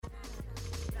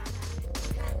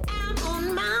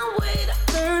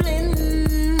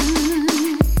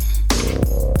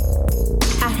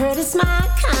it's my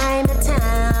kind of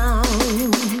town.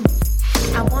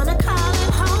 I wanna call it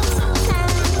home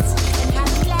sometimes and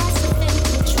have a glass of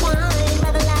vintage wine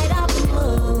by the light of the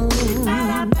moon.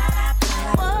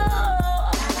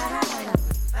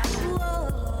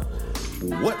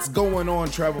 Whoa. What's going on,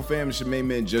 Travel Fam? It's your main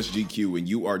man, Just GQ, and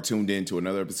you are tuned in to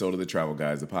another episode of The Travel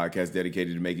Guys, a podcast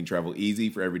dedicated to making travel easy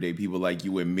for everyday people like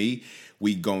you and me.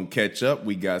 We gonna catch up.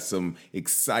 We got some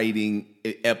exciting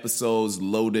episodes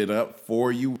loaded up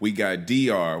for you. We got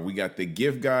DR, we got the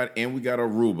Gift Guide, and we got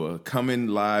Aruba coming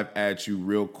live at you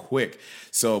real quick.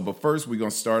 But first, we're gonna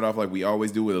start off like we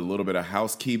always do with a little bit of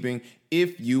housekeeping.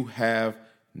 If you have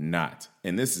not,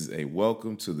 and this is a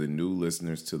welcome to the new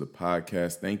listeners to the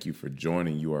podcast. Thank you for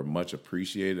joining. You are much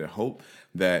appreciated. I hope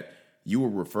that you were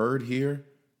referred here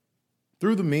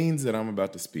through the means that I'm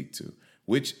about to speak to,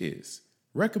 which is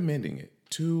recommending it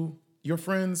to your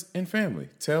friends and family.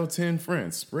 Tell 10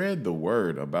 friends. Spread the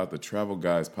word about the Travel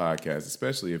Guys podcast,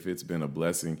 especially if it's been a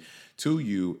blessing to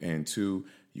you and to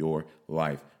your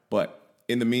life. But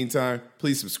in the meantime,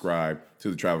 please subscribe to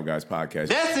the Travel Guys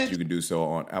podcast. You can do so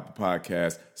on Apple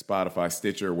Podcasts, Spotify,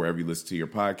 Stitcher, wherever you listen to your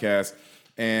podcast.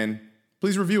 And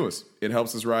please review us. It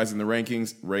helps us rise in the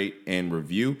rankings, rate, and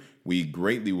review. We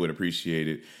greatly would appreciate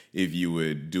it if you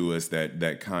would do us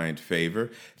that kind favor.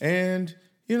 And,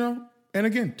 and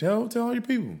again, tell all your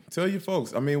people. Tell your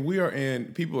folks. I mean,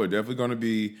 people are definitely going to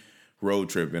be road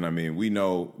tripping. I mean, we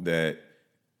know that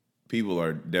people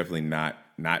are definitely not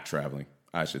traveling,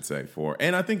 I should say,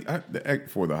 and I think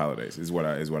for the holidays is what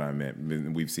I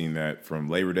meant. We've seen that from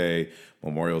Labor Day,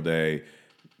 Memorial Day,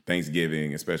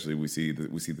 Thanksgiving, especially we see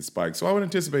the spike. So I would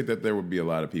anticipate that there would be a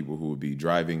lot of people who would be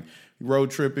driving,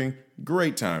 road tripping.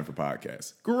 Great time for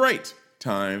podcasts. Great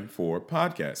time for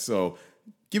podcasts. So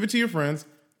give it to your friends.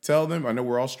 Tell them. I know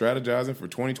we're all strategizing for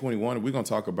 2021, and we're going to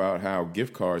talk about how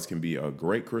gift cards can be a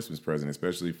great Christmas present,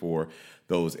 especially for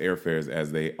those airfares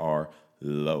as they are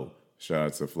low. Shout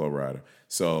out to Flo Rida.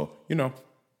 So,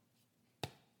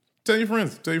 tell your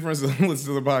friends to listen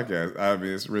to the podcast. I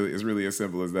mean, it's really as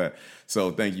simple as that. So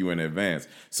thank you in advance.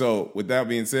 So with that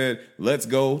being said, let's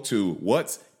go to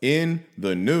what's in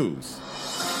the news.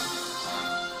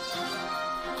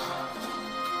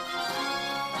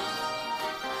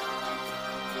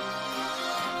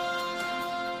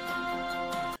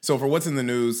 So for what's in the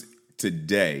news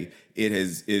today, it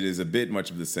is a bit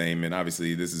much of the same, and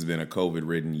obviously this has been a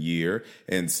COVID-ridden year,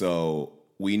 and so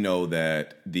we know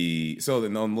that on the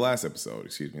last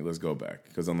episode, let's go back,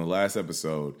 because on the last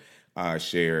episode I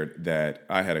shared that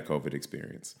I had a COVID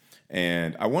experience,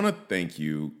 and I want to thank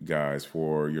you guys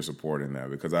for your support in that,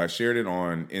 because I shared it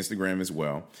on Instagram as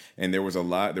well, and there was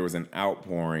an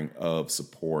outpouring of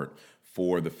support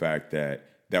for the fact that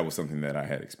was something that I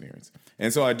had experienced,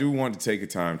 and so I do want to take a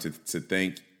time to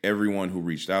thank everyone who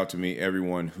reached out to me,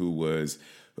 everyone who was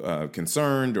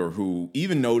concerned or who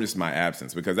even noticed my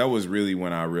absence, because that was really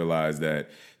when I realized that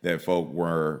folk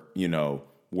were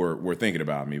thinking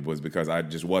about me, was because I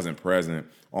just wasn't present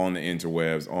on the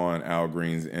interwebs, on Al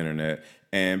Green's internet,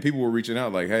 and people were reaching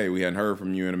out like, hey, we hadn't heard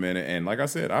from you in a minute. And like I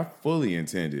said, I fully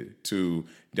intended to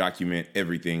document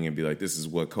everything and be like, this is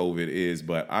what COVID is.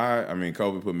 But I mean,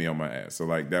 COVID put me on my ass. So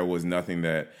like, that was nothing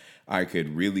that I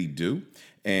could really do.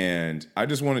 And I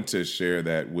just wanted to share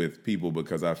that with people,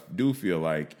 because I do feel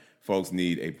like folks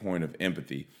need a point of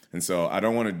empathy. And so I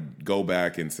don't want to go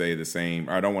back and say the same,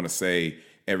 or I don't want to say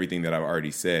everything that I've already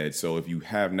said. So if you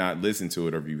have not listened to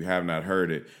it, or if you have not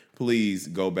heard it, please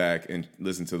go back and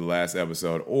listen to the last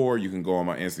episode, or you can go on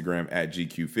my Instagram at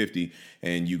GQ50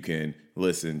 and you can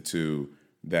listen to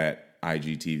that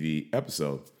IGTV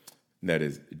episode. That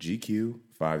is GQ50.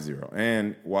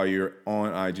 And while you're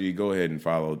on IG, go ahead and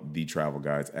follow The Travel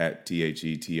Guys at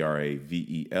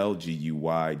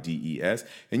TheTravelGuides.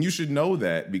 And you should know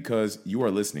that because you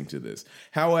are listening to this.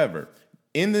 However,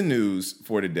 in the news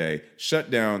for today,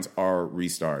 shutdowns are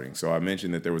restarting. So I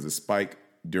mentioned that there was a spike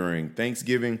during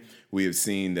Thanksgiving. We have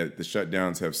seen that the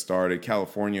shutdowns have started.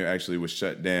 California actually was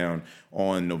shut down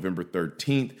on November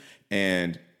 13th.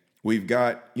 And we've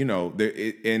got, there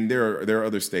are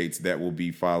other states that will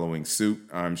be following suit,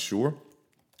 I'm sure.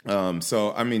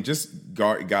 So, I mean, just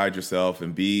guard yourself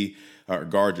and and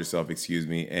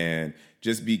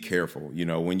just be careful.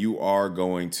 When you are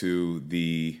going to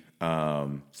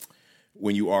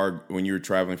when you're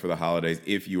traveling for the holidays,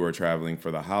 if you are traveling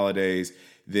for the holidays,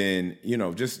 then,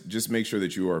 just make sure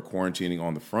that you are quarantining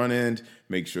on the front end.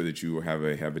 Make sure that you have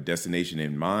a destination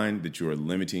in mind, that you are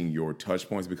limiting your touch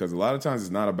points, because a lot of times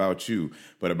it's not about you,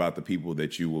 but about the people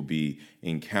that you will be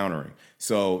encountering.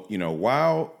 So,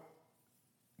 while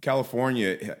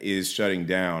California is shutting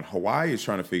down. Hawaii is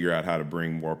trying to figure out how to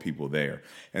bring more people there.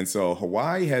 And so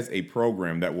Hawaii has a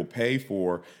program that will pay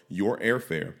for your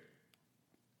airfare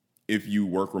if you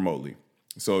work remotely.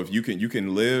 So if you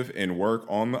can live and work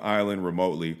on the island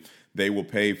remotely, they will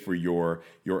pay for your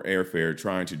airfare,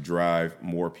 trying to drive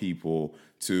more people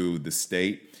to the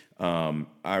state.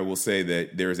 I will say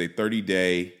that there is a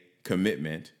 30-day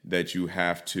commitment that you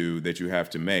have to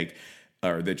make,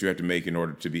 or that you have to make in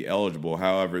order to be eligible.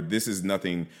 However, this is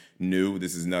nothing new.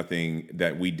 This is nothing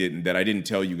that I didn't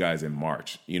tell you guys in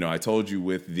March. I told you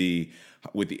with the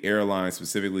airlines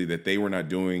specifically that they were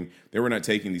not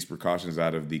taking these precautions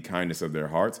out of the kindness of their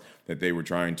hearts, that they were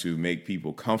trying to make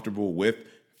people comfortable with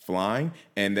flying,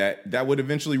 and that would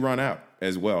eventually run out,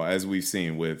 as well, as we've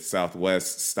seen with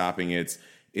Southwest stopping its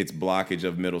blockage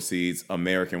of middle seats.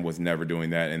 American was never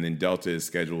doing that. And then Delta is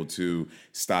scheduled to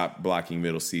stop blocking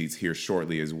middle seats here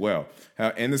shortly as well.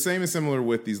 And the same is similar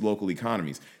with these local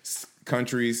economies.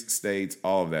 Countries, states,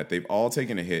 all of that. They've all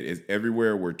taken a hit. It's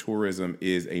everywhere where tourism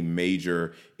is a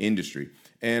major industry.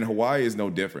 And Hawaii is no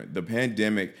different. The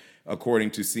pandemic, according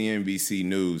to CNBC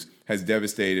News, has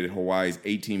devastated Hawaii's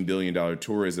 $18 billion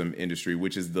tourism industry,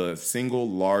 which is the single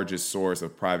largest source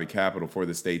of private capital for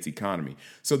the state's economy.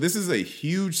 So this is a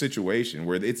huge situation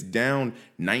where it's down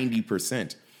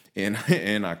 90%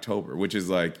 in October, which is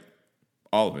like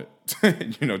all of it,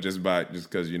 just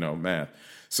because, math.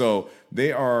 So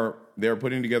they are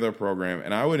putting together a program,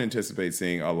 and I would anticipate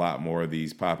seeing a lot more of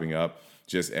these popping up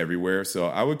just everywhere. So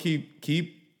I would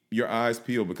keep your eyes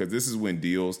peeled, because this is when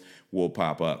deals will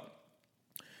pop up.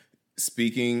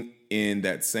 Speaking in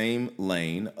that same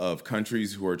lane of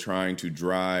countries who are trying to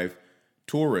drive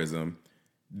tourism,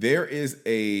 there is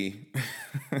a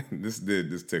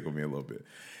this tickled me a little bit.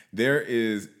 There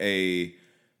is a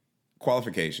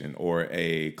qualification or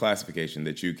a classification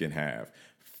that you can have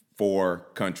for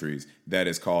countries that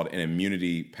is called an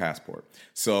immunity passport.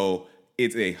 So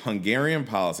it's a Hungarian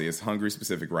policy. It's Hungary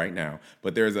specific right now,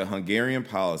 but there's a Hungarian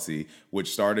policy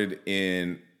which started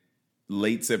in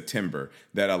late September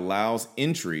that allows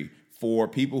entry for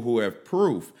people who have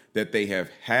proof that they have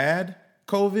had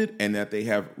COVID and that they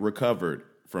have recovered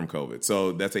from COVID.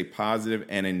 So that's a positive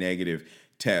and a negative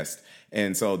test.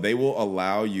 And so they will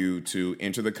allow you to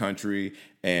enter the country,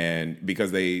 and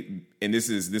because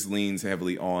this leans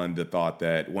heavily on the thought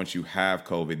that once you have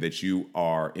COVID that you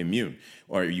are immune,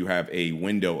 or you have a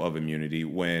window of immunity,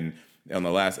 when on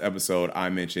the last episode, I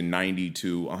mentioned 90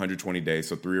 to 120 days,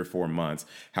 so 3 or 4 months.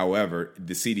 However,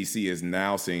 the CDC is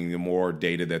now seeing the more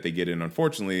data that they get in.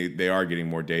 Unfortunately, they are getting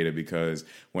more data, because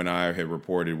when I had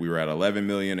reported, we were at 11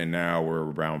 million, and now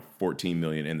we're around 14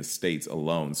 million in the states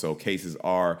alone. So cases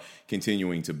are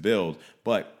continuing to build,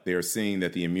 but they're seeing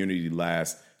that the immunity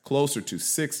lasts closer to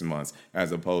 6 months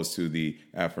as opposed to the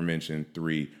aforementioned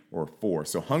 3 or 4.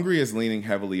 So Hungary is leaning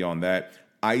heavily on that.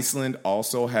 Iceland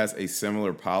also has a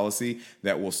similar policy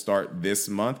that will start this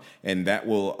month, and that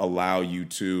will allow you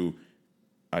to,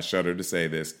 I shudder to say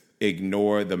this,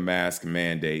 ignore the mask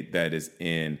mandate that is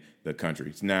in the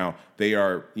country. Now, they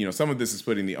are, some of this is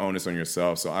putting the onus on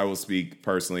yourself, so I will speak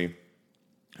personally,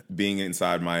 being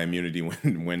inside my immunity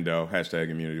window,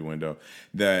 hashtag immunity window,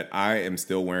 that I am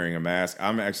still wearing a mask.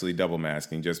 I'm actually double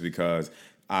masking just because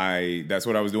that's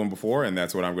what I was doing before, and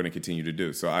that's what I'm going to continue to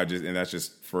do. So that's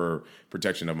just for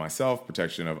protection of myself,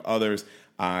 protection of others.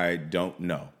 I don't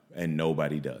know, and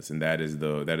nobody does. And that is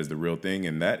the real thing.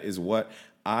 And that is what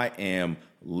I am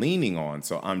leaning on.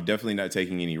 So I'm definitely not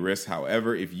taking any risks.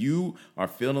 However, if you are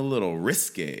feeling a little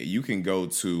risque, you can go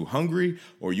to Hungary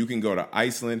or you can go to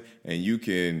Iceland, and you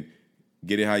can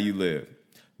get it how you live.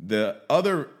 The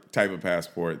other type of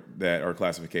passport or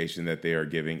classification that they are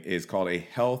giving is called a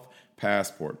health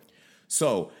passport.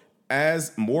 So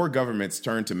as more governments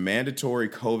turn to mandatory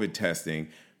COVID testing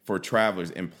for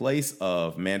travelers in place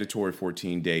of mandatory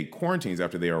 14-day quarantines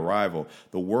after their arrival,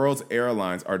 the world's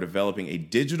airlines are developing a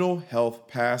digital health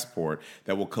passport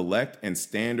that will collect and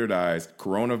standardize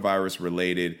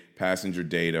coronavirus-related passenger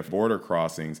data, border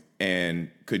crossings, and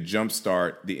could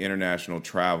jumpstart the international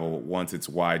travel once it's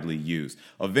widely used.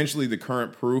 Eventually, the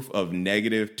current proof of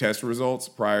negative test results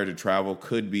prior to travel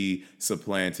could be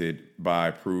supplanted by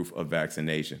proof of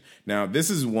vaccination. Now, this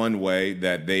is one way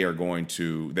that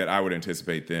that I would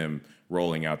anticipate them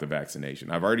rolling out the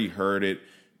vaccination. I've already heard it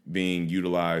being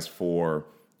utilized for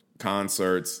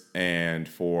concerts and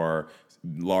for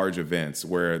large events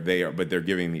but they're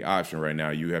giving the option right now.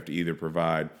 You have to either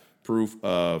provide proof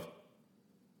of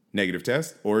negative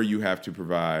test, or you have to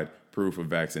provide proof of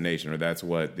vaccination, or that's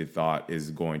what the thought is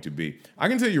going to be. I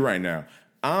can tell you right now,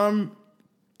 I'm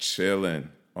chilling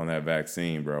on that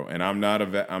vaccine, bro. And I'm not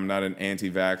an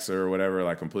anti-vaxxer or whatever.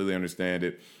 Like, completely understand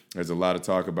it. There's a lot of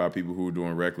talk about people who are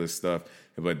doing reckless stuff,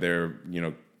 but they're,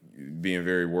 being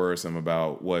very worrisome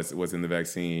about what's in the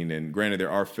vaccine. And granted,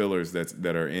 there are fillers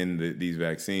that are in these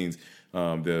vaccines.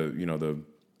 The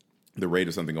rate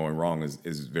of something going wrong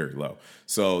is very low.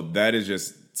 So that is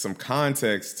just some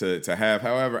context to have.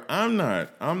 However, I'm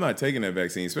not taking that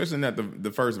vaccine, especially not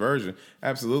the first version.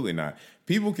 Absolutely not.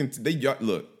 People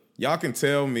y'all can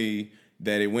tell me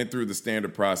that it went through the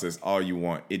standard process all you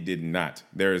want. It did not.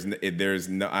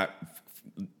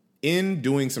 In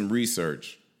doing some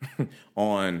research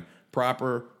on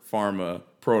proper pharma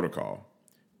protocol,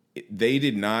 they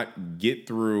did not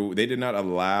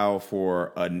allow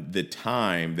for the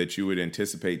time that you would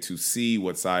anticipate to see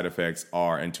what side effects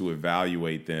are and to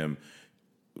evaluate them,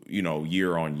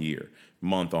 year on year,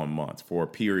 month on month, for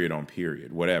period on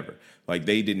period, whatever. Like,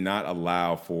 they did not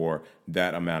allow for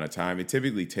that amount of time. It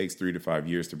typically takes 3 to 5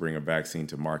 years to bring a vaccine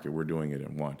to market. We're doing it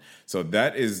in 1. So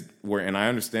that is where, and I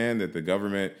understand that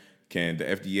the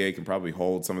FDA can probably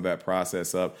hold some of that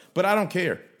process up, but I don't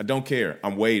care.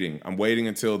 I'm waiting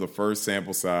until the first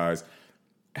sample size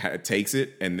takes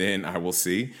it, and then I will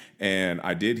see. And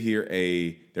I did hear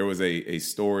there was a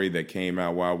story that came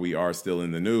out while we are still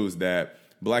in the news that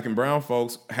Black and brown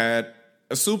folks had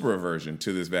a super aversion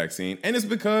to this vaccine, and it's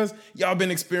because y'all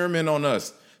been experimenting on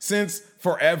us since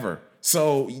forever.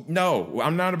 So no,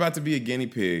 I'm not about to be a guinea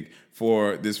pig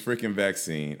for this freaking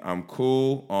vaccine. I'm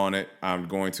cool on it. I'm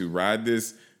going to ride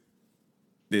this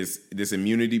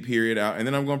immunity period out, and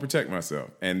then I'm going to protect myself.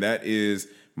 And that is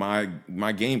my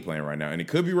game plan right now. And it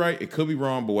could be right, it could be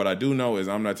wrong, but what I do know is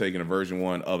I'm not taking a version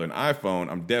 1 of an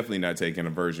iPhone. I'm definitely not taking a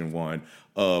version 1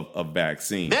 of a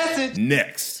vaccine. Message.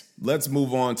 Next, let's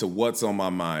move on to what's on my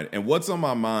mind. And what's on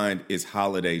my mind is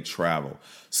holiday travel.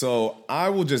 So I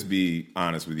will just be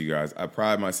honest with you guys. I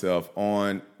pride myself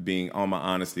on being on my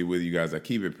honesty with you guys. I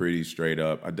keep it pretty straight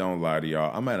up. I don't lie to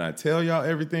y'all. I might not tell y'all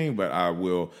everything, but I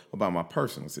will about my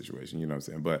personal situation. You know what I'm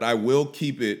saying? But I will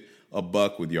keep it a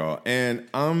buck with y'all. And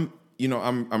I'm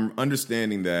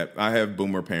understanding that I have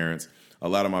boomer parents. A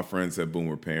lot of my friends have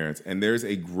boomer parents, and there's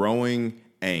a growing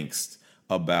angst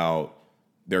about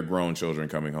their grown children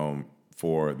coming home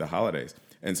for the holidays.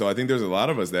 And so I think there's a lot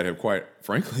of us that have, quite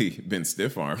frankly, been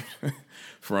stiff-armed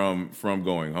from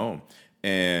going home.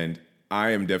 And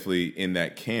I am definitely in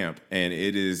that camp. And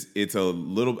it's a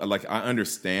little, like, I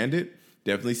understand it.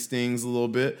 Definitely stings a little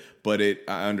bit, but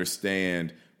I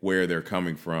understand where they're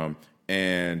coming from.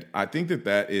 And I think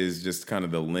that is just kind of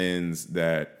the lens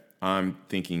that I'm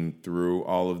thinking through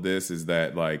all of this, is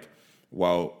that, like,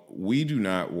 while we do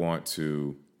not want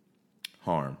to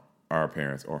harm our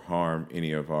parents or harm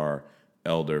any of our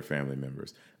elder family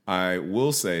members, I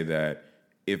will say that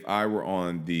if I were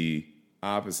on the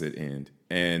opposite end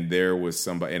and there was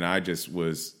somebody, and I'm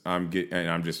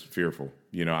just fearful,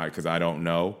 because I don't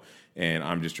know, and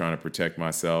I'm just trying to protect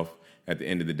myself. At the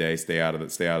end of the day, stay out of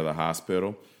the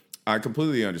hospital. I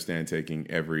completely understand taking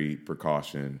every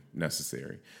precaution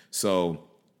necessary. So,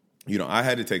 I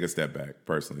had to take a step back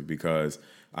personally, because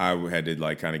I had to,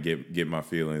 like, kind of get my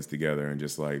feelings together and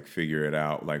just, like, figure it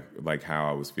out, like how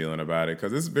I was feeling about it,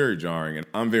 because it's very jarring. And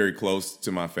I'm very close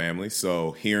to my family,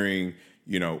 so hearing,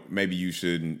 maybe you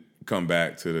shouldn't come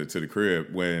back to the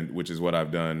crib, which is what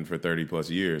I've done for 30 plus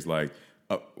years, like,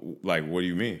 what do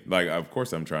you mean? Like, of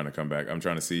course I'm trying to come back. I'm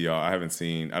trying to see y'all. I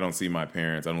don't see my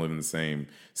parents. I don't live in the same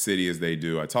city as they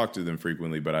do. I talk to them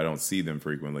frequently, but I don't see them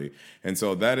frequently. And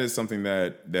so that is something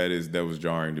that was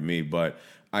jarring to me, but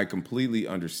I completely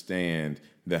understand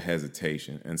the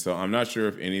hesitation. And so I'm not sure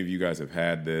if any of you guys have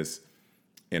had this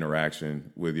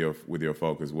interaction with your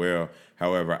folk as well.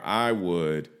 However, I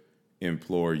would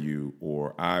implore you,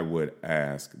 or I would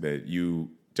ask that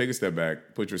you take a step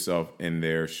back, put yourself in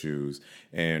their shoes,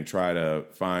 and try to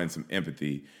find some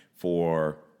empathy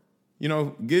for,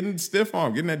 getting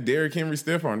stiff-armed, getting that Derrick Henry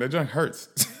stiff-arm. That junk hurts.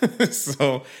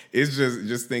 So it's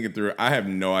just thinking through it. I have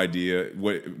no idea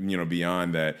what,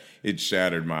 beyond that, it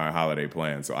shattered my holiday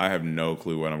plan. So I have no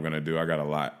clue what I'm going to do. I got a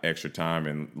lot extra time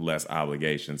and less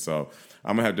obligation. So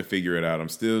I'm going to have to figure it out. I'm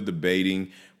still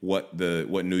debating what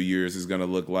New Year's is going to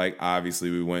look like.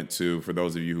 Obviously, we went to, for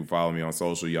those of you who follow me on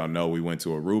social, y'all know we went to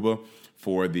Aruba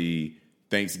for the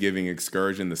Thanksgiving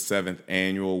excursion, the 7th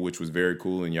annual, which was very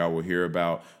cool, and y'all will hear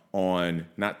about on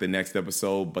not the next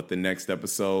episode, but the next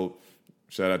episode.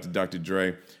 Shout out to Dr.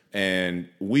 Dre. And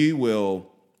we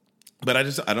will, but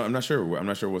I'm not sure. I'm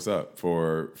not sure what's up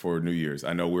for New Year's.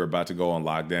 I know we're about to go on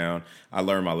lockdown. I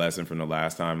learned my lesson from the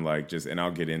last time, and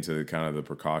I'll get into kind of the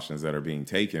precautions that are being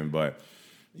taken, but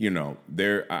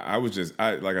I was just,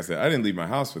 like I said, I didn't leave my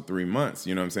house for 3 months.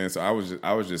 You know what I'm saying? So I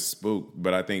was just spooked.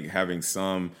 But I think having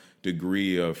some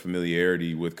degree of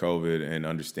familiarity with COVID and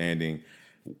understanding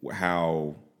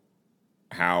how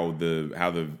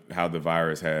the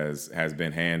virus has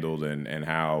been handled and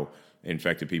how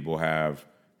infected people have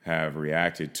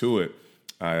reacted to it,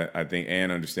 I think,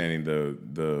 and understanding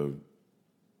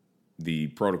the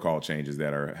protocol changes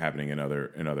that are happening in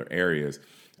other areas.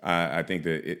 I think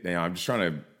that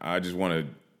I just want to,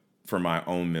 for my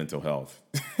own mental health,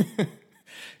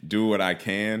 do what I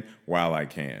can while I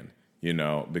can,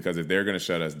 because if they're going to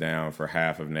shut us down for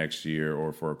half of next year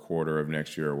or for a quarter of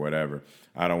next year or whatever,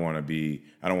 I don't want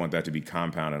that to be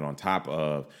compounded on top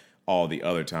of all the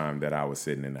other time that I was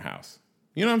sitting in the house.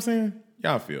 You know what I'm saying?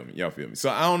 Y'all feel me.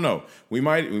 So I don't know. We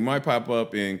might pop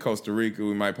up in Costa Rica.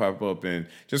 We might pop up in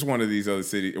just one of these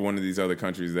other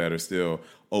countries that are still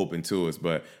open to us.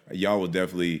 But y'all will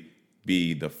definitely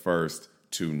be the first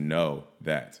to know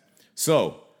that.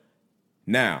 So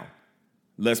now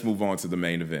let's move on to the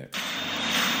main event.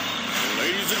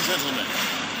 Ladies and gentlemen,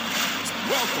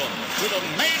 welcome to the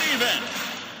main event.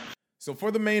 So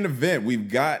for the main event, we've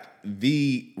got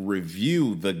the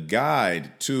review, the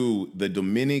guide to the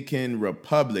Dominican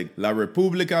Republic, La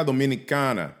República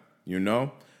Dominicana,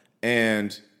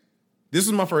 and this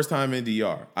was my first time in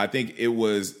DR. I think I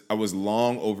was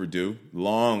long overdue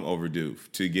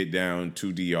to get down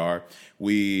to DR.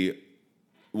 We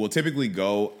will typically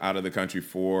go out of the country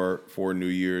for New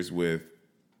Year's with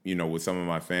some of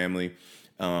my family.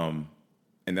 And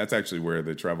that's actually where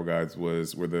the Travel Guides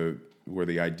where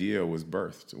the idea was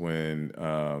birthed when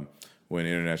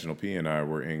International P and I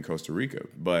were in Costa Rica.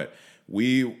 But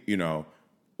we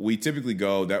typically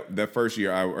go that first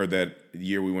year that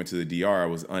year we went to the DR, I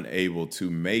was unable to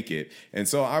make it. And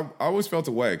so I always felt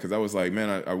away because I was like,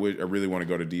 man, I really want to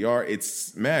go to DR.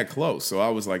 It's mad close. So I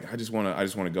was like, I just want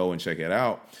to go and check it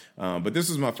out. But this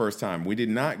was my first time. We did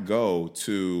not go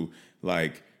to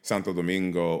like Santo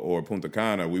Domingo or Punta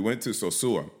Cana. We went to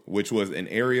Sosúa, which was an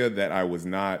area that I was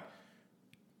not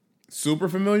super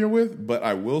familiar with, but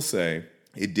I will say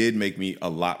it did make me a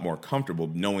lot more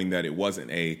comfortable knowing that it wasn't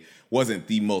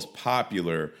the most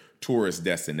popular tourist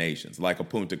destinations like a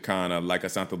Punta Cana, like a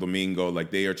Santo Domingo. Like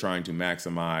they are trying to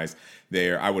maximize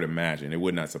I would imagine, it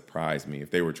would not surprise me if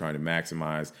they were trying to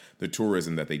maximize the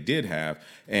tourism that they did have.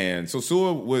 And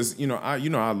Sosúa was,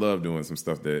 I love doing some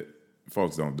stuff that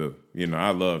folks don't do.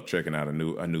 I love checking out a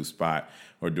new spot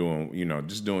or doing,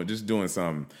 just doing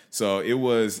something. So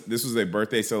this was a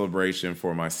birthday celebration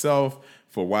for myself,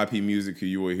 for YP Music, who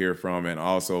you will hear from, and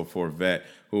also for Vet,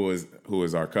 who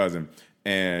is our cousin.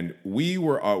 And we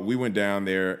went down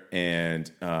there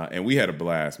and we had a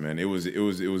blast, man. It was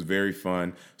very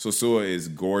fun. Sosúa is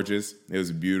gorgeous. It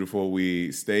was beautiful.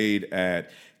 We stayed at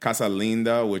Casa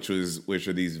Linda, which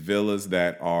are these villas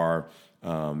that are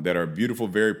beautiful,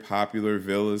 very popular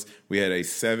villas. We had a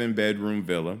 7-bedroom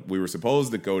villa. We were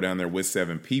supposed to go down there with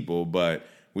 7 people, but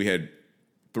we had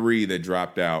 3 that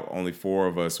dropped out. Only 4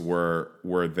 of us were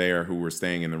there who were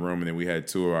staying in the room, and then we had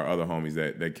 2 of our other homies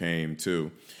that came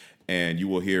too. And you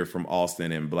will hear from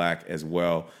Austin and Black as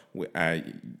well.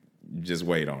 Just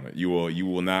wait on it. You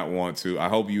will not want to. I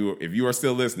hope if you are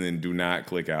still listening, do not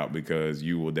click out because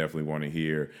you will definitely want to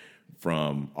hear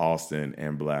from Austin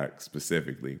and Black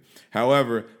specifically.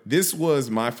 However, this was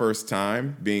my first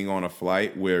time being on a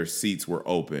flight where seats were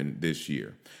open this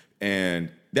year.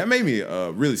 And that made me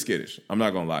really skittish. I'm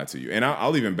not going to lie to you. And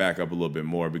I'll even back up a little bit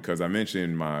more because I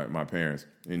mentioned my parents.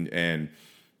 And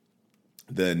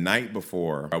the night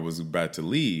before I was about to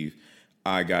leave,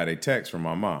 I got a text from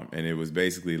my mom. And it was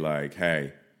basically like,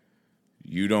 hey,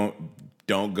 you don't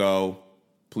go.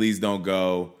 Please don't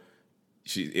go.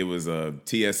 It was a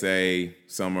TSA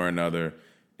somewhere or another,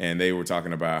 and they were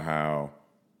talking about how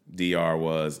DR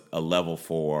was a level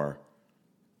 4,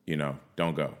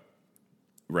 don't go,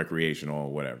 recreational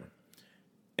or whatever.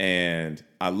 And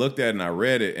I looked at it and I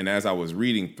read it, and as I was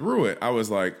reading through it, I was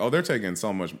like, oh, they're taking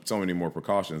so many more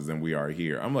precautions than we are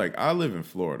here. I'm like, I live in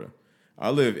Florida.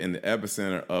 I live in the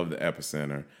epicenter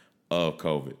of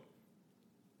COVID.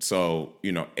 So,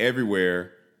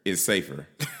 everywhere is safer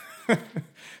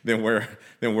than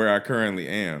where I currently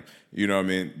am. You know what I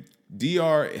mean?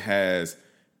 DR has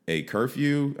a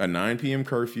curfew, a 9 p.m.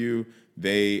 curfew.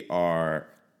 They are,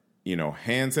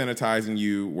 hand sanitizing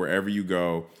you wherever you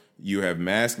go. You have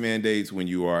mask mandates when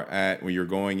you're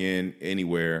going in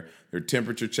anywhere. They're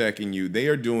temperature checking you. They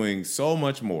are doing so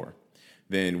much more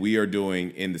than we are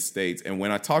doing in the States. And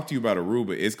when I talk to you about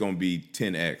Aruba, it's going to be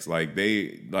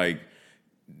 10x.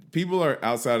 People are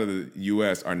outside of the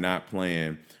U.S. are not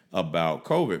playing about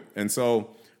COVID. And so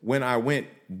when I went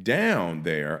down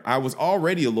there, I was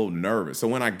already a little nervous. So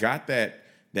when I got that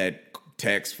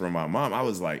text from my mom, I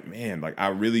was like, man, like I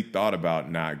really thought about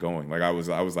not going. Like I was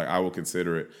like, I will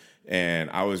consider it. And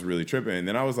I was really tripping. And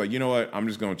then I was like, you know what? I'm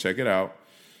just going to check it out.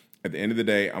 At the end of the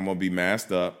day, I'm going to be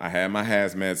masked up. I had my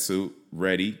hazmat suit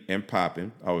ready and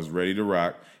popping. I was ready to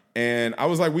rock. And I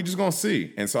was like, we just going to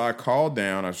see. And so I called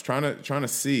down. I was trying to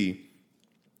see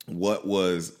what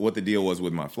the deal was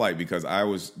with my flight, because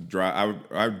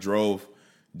I drove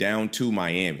down to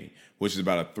Miami, which is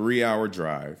about a 3-hour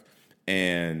drive.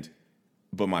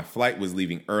 But my flight was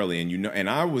leaving early, and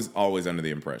I was always under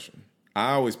the impression,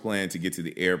 I always planned to get to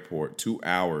the airport 2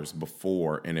 hours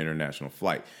before an international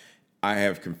flight. I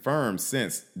have confirmed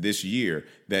since this year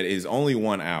that it is only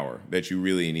 1 hour that you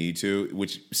really need to,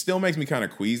 which still makes me kind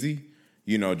of queasy,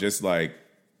 just like,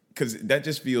 because that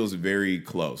just feels very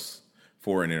close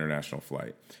for an international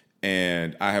flight.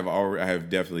 And I have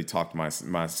definitely talked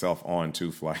myself on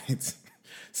 2 flights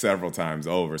several times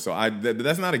over. So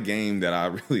that's not a game that I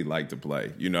really like to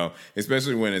play,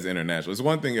 especially when it's international. It's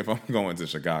one thing if I'm going to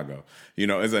Chicago,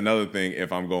 it's another thing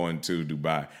if I'm going to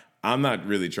Dubai. I'm not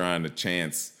really trying to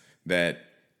chance that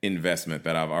investment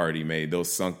that I've already made,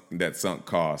 that sunk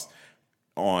cost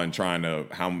on trying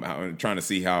to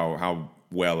see how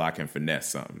well I can finesse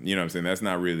something. You know what I'm saying?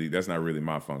 That's not really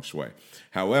my feng shui.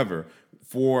 However,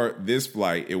 for this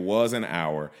flight, it was an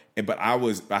hour, but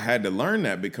I had to learn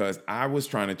that because I was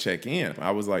trying to check in.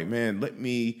 I was like, man, let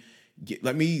me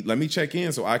check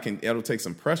in so it'll take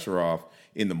some pressure off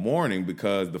in the morning,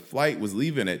 because the flight was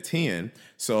leaving at 10.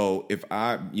 So if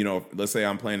let's say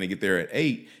I'm planning to get there at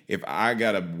 8, if I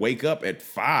got to wake up at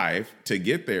 5 to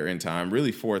get there in time,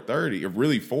 really 4:30, or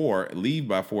really 4, leave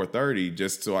by 4:30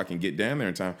 just so I can get down there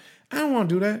in time. I don't want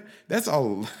to do that. That's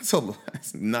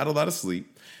not a lot of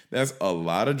sleep. That's a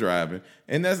lot of driving.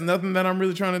 And that's nothing that I'm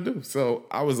really trying to do. So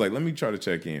I was like, let me try to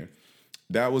check in.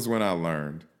 That was when I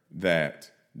learned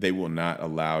that they will not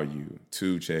allow you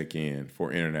to check in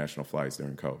for international flights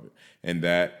during COVID. And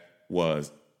that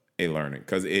was a learning,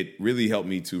 because it really helped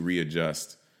me to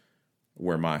readjust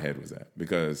where my head was at,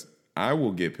 because I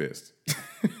will get pissed.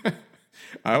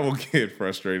 I will get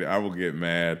frustrated. I will get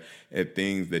mad at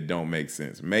things that don't make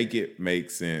sense. Make it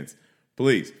make sense,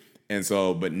 please. And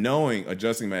so, but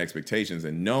adjusting my expectations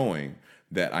and knowing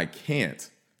that I can't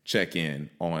check in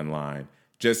online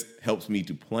just helps me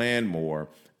to plan more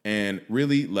and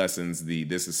really lessens the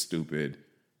 "this is stupid"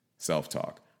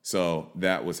 self-talk. So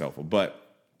that was helpful.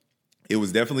 But it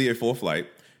was definitely a full flight,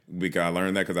 because I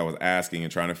learned that because I was asking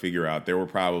and trying to figure out. There were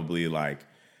probably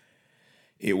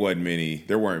there weren't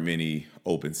many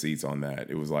open seats on that.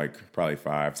 It was probably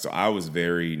 5. So I was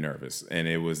very nervous. And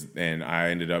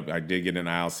I did get an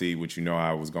aisle seat, which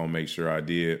I was going to make sure I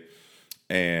did.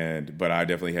 But I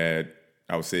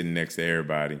was sitting next to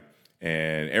everybody.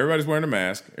 And everybody's wearing a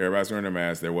mask. Everybody's wearing a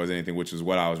mask. There wasn't anything, which is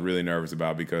what I was really nervous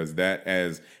about, because that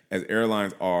as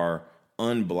airlines are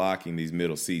unblocking these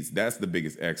middle seats, that's the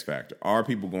biggest X factor. Are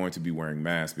people going to be wearing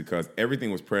masks? Because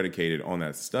everything was predicated on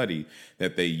that study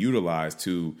that they utilized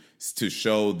to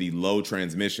show the low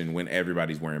transmission when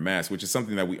everybody's wearing masks, which is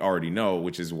something that we already know,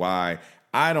 which is why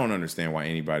I don't understand why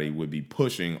anybody would be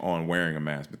pushing on wearing a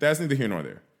mask. But that's neither here nor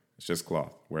there. It's just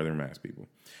cloth. Wear their mask, people.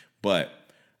 But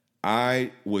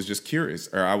I was just curious,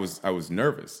 or I was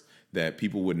nervous that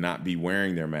people would not be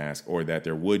wearing their mask, or that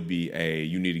there would be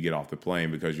you need to get off the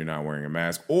plane because you're not wearing a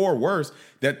mask, or worse,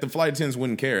 that the flight attendants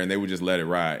wouldn't care and they would just let it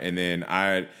ride. And then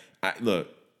I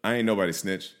ain't nobody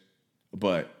snitch,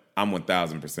 but I'm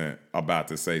 1,000% about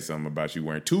to say something about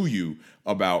you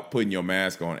about putting your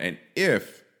mask on. And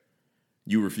if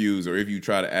you refuse, or if you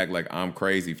try to act like I'm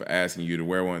crazy for asking you to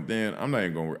wear one, then I'm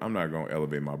not going to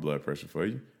elevate my blood pressure for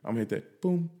you. I'm going to hit that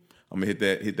boom. I'm going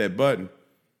to hit that button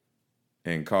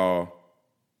and call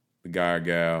the guy or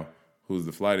gal who's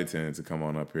the flight attendant to come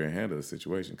on up here and handle the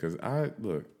situation. Because I'm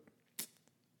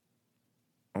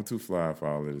too fly for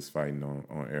all of this fighting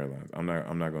on airlines. I'm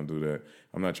not going to do that.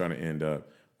 I'm not trying to end up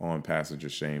on passenger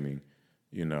shaming.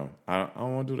 I don't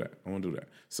want to do that. I want to do that.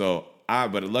 So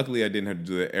but luckily I didn't have to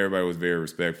do that. Everybody was very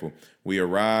respectful. We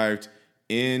arrived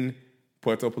in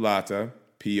Puerto Plata,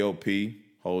 POP,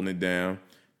 holding it down,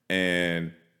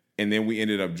 and then we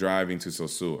ended up driving to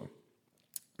Sosua.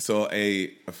 So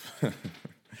a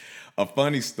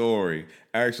funny story.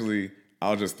 Actually,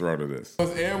 I'll just throw to this.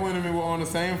 Erwin and me were on the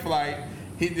same flight.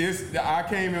 I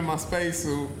came in my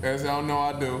spacesuit, as y'all know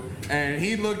I do, and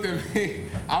he looked at me.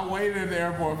 I waited at the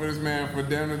airport for this man for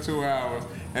damn near 2 hours,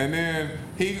 and then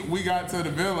we got to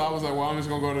the villa. I was like, well, I'm just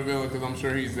gonna go to the villa because I'm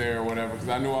sure he's there or whatever. Because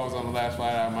I knew I was on the last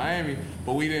flight out of Miami,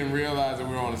 but we didn't realize that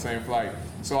we were on the same flight.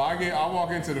 So I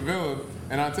walk into the villa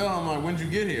and I tell him, like, when'd you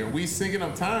get here? We syncing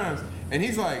up times, and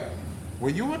he's like, were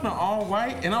you in the all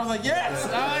white? And I was like, yes.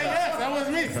 Yes, that was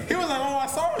me. He was like, oh, I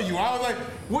saw you. I was like,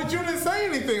 what? You didn't say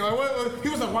anything. Like, what? He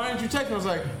was like, why didn't you text me? I was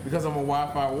like, because I'm a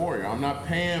Wi-Fi warrior. I'm not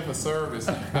paying for service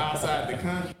outside the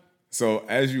country. So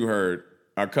as you heard,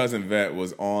 our cousin Vet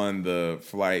was on the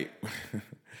flight,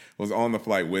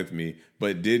 with me,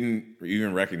 but didn't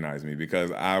even recognize me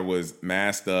because I was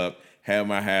masked up, had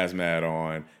my hazmat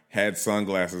on, had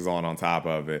sunglasses on top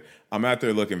of it. I'm out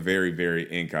there looking very,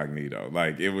 very incognito.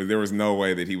 Like there was no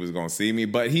way that he was going to see me,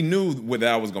 but he knew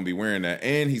that I was going to be wearing that.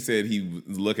 And he said he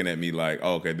was looking at me like,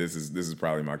 oh, okay, this is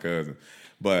probably my cousin.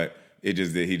 But it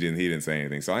just he didn't say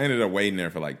anything. So I ended up waiting there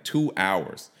for like 2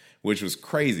 hours, which was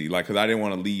crazy. Like, cause I didn't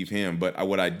want to leave him. But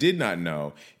what I did not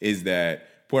know is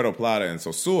that Puerto Plata and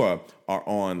Sosua are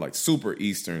on like super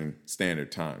Eastern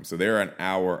Standard Time. So they're an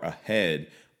hour ahead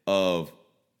of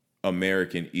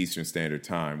American Eastern Standard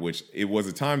Time, which it was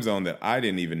a time zone that I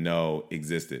didn't even know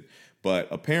existed. But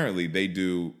apparently they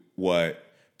do what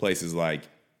places like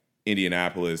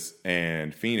Indianapolis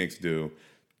and Phoenix do.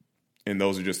 And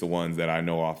those are just the ones that I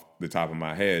know off the top of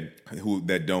my head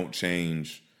that don't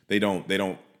change. They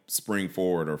don't spring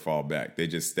forward or fall back. They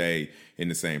just stay in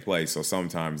the same place. So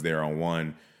sometimes they're on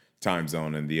one time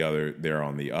zone and they're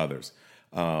on the others.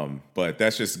 But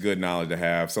that's just good knowledge to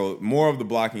have. So more of the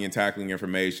blocking and tackling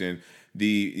information.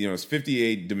 It's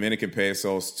 58 Dominican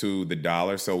pesos to the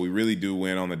dollar. So we really do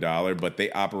win on the dollar, but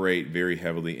they operate very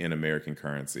heavily in American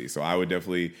currency. So I would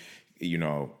definitely,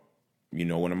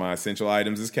 one of my essential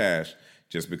items is cash,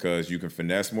 just because you can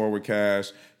finesse more with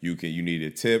cash. You need a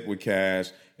tip with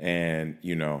cash, and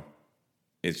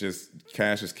it's just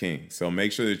cash is king. So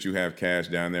make sure that you have cash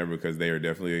down there because they're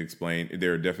definitely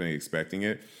expecting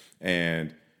it.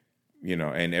 And,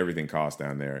 and everything costs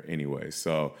down there anyway.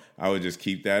 So I would just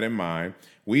keep that in mind.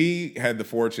 We had the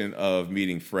fortune of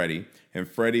meeting Freddie, and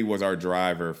Freddie was our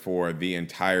driver for the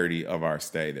entirety of our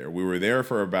stay there. We were there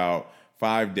for about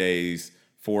 5 days,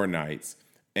 4 nights,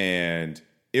 and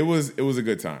it was a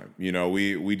good time.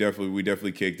 We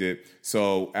definitely kicked it.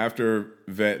 So after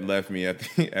Vet left me at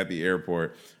the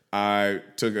airport, I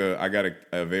got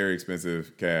a very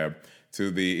expensive cab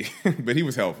but he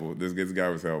was helpful. This guy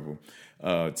was helpful,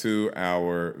 to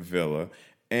our villa.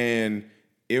 And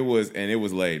it was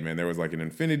laid, man. There was like an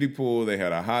infinity pool. They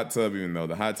had a hot tub, even though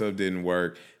the hot tub didn't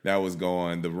work. That was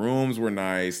going. The rooms were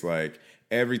nice. Like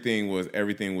everything was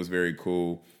very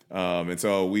cool. And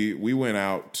so we went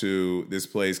out to this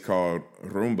place called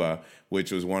Rumba,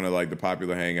 which was one of like the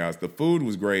popular hangouts. The food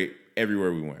was great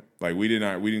everywhere we went. Like we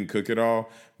didn't cook it all,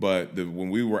 but when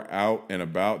we were out and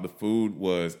about, the food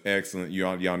was excellent.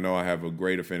 Y'all know I have a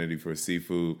great affinity for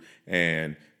seafood,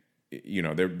 and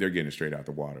they're getting it straight out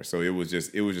the water. So it was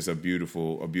just a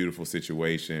beautiful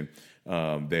situation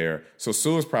there. So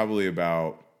Sosua is probably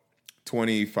about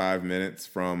 25 minutes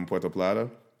from Puerto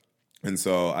Plata. And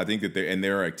so I think that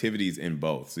there are activities in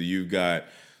both. So you've got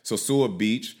Sosua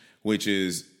Beach, which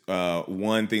is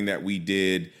one thing that we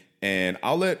did. And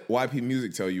I'll let YP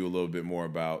Music tell you a little bit more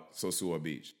about Sosua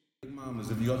Beach. Big Mama's.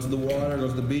 If you go to the water, go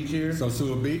to the beach here.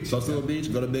 Sosua Beach,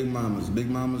 go to Big Mama's. Big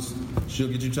Mama's, she'll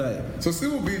get you tight.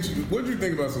 Sosua Beach, what did you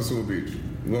think about Sosua Beach?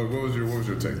 What was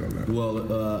your take on that?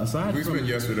 Well, aside we from... spent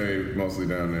yesterday mostly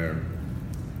down there.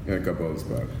 And a couple other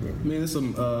spots. But. I mean, there's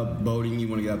some boating. You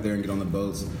want to get out there and get on the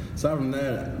boats. Aside from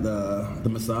that, the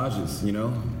massages,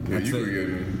 Yeah,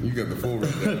 you got the full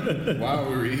rub down while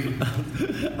we were eating.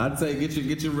 I'd say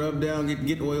get your rub down,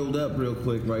 get oiled up real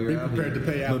quick while you're out here. Be prepared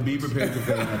to pay out. But be prepared to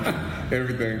pay out.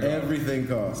 Everything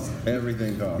costs. Man,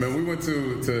 we went so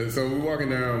we're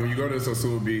walking down. When you go to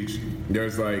Sosua Beach,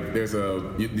 there's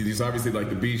obviously like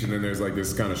the beach, and then there's like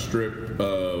this kind of strip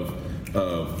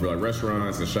of like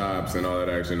restaurants and shops and all that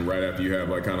action. Right after you have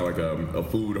like kind of like a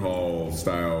food hall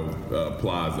style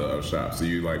plaza of shops. So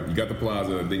you got the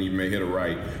plaza, and then you may hit a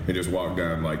right and just walk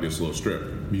down like this little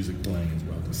strip. Music playing as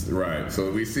well. Right.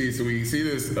 So we see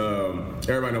this.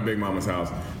 Everybody know Big Mama's house.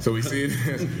 So we see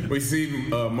this. We see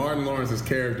Martin Lawrence's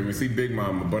character. We see Big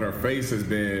Mama, but her face has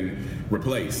been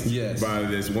replaced by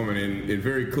this woman in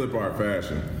very clip art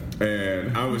fashion.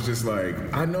 And I was just like,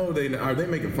 I know are they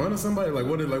making fun of somebody? Like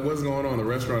what's going on? The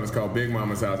restaurant is called Big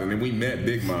Mama's House, and then we met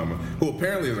Big Mama, who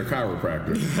apparently is a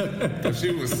chiropractor. And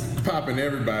she was popping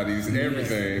everybody's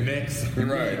everything. Necks.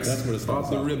 Right. That's what it's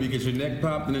off the rib. You get your neck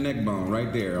popped and the neck bone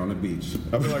right there on the beach.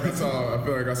 I feel like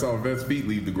I saw Vet's feet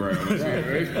leave the ground.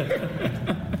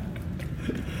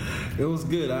 It was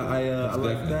good. I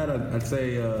like that. I'd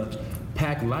say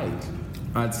pack light.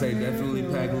 I'd say definitely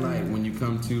pack light when you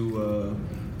come to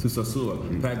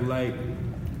Sosua. Pack light.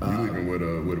 You leaving with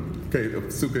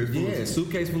a suitcase full? Yeah,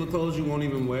 suitcase full of clothes you won't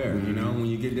even wear. You know, when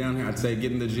you get down here, I'd say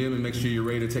get in the gym and make sure you're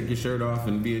ready to take your shirt off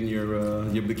and be in your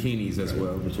bikinis as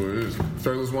well. That's what it is.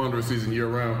 Shirtless Wanderer season year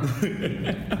round.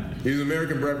 These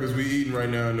American breakfast we eating right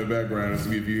now in the background is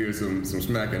to if you hear some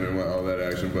smacking and all that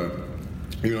action, but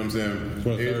you know what I'm saying?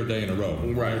 For the third day in a row.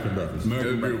 Right. American breakfast.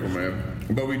 It's beautiful, man.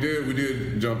 But we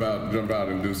did jump out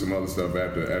and do some other stuff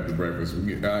after breakfast.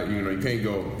 You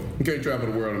can't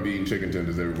travel the world and be eating chicken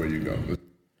tenders everywhere you go.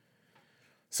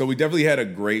 So we definitely had a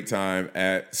great time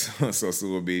at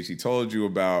Sosua Beach. He told you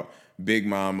about Big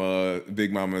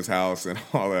Mama's house and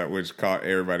all that, which caught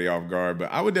everybody off guard.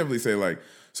 But I would definitely say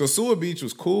Sosua Beach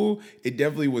was cool. It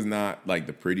definitely was not like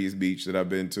the prettiest beach that I've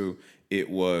been to. It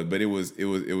was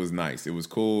nice. It was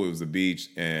cool. It was a beach,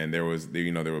 and there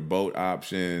were boat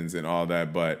options and all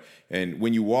that. And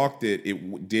when you walked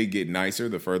it did get nicer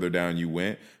the further down you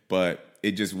went. But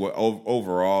it just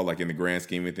overall, like in the grand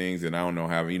scheme of things, and I don't know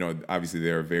how, obviously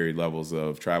there are varied levels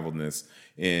of travelness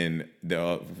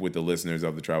with the listeners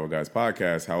of the Travel Guys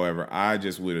podcast. However, I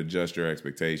just would adjust your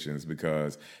expectations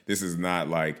because this is not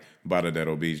like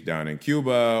Baradero Beach down in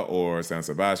Cuba or San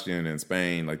Sebastian in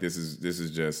Spain. Like this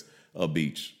is just a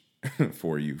beach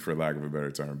for you, for lack of a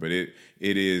better term. But it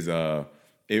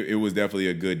was definitely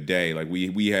a good day. Like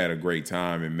we had a great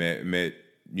time and met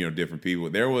different people.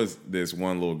 There was this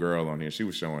one little girl on here. She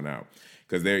was showing out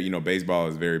because baseball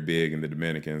is very big in the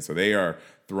Dominican. So they are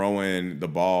throwing the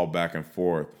ball back and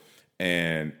forth.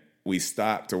 And we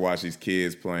stopped to watch these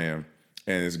kids playing.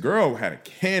 And this girl had a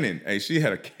cannon. Hey, she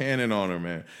had a cannon on her,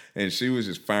 man. And she was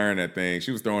just firing that thing.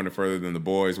 She was throwing it further than the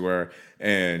boys were.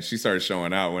 And she started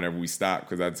showing out whenever we stopped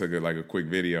because I took a quick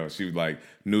video. She was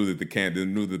knew that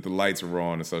the lights were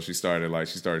on, and so she started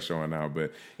showing out.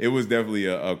 But it was definitely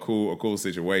a cool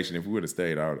situation. If we would have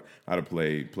stayed, I'd have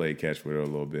played catch with her a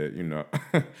little bit,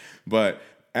 But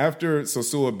after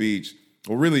Sosua Beach,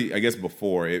 well, really, I guess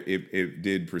before it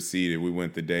did precede it. We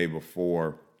went the day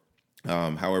before.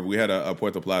 However, we had a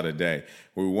Puerto Plata day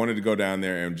where we wanted to go down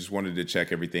there and just wanted to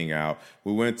check everything out.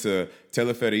 We went to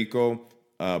Teleferico,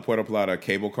 Puerto Plata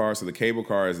cable car. So the cable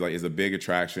car is a big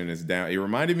attraction. It's down. It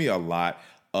reminded me a lot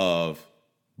of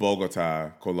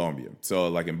Bogota, Colombia. So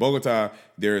in Bogota,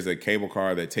 there is a cable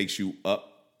car that takes you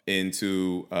up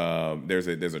into there's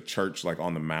a church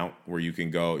on the mount where you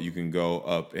can go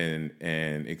up and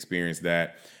experience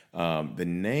that. The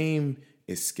name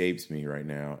escapes me right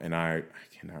now, and I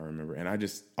cannot remember. And I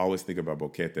just always think about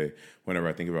Boquete whenever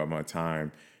I think about my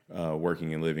time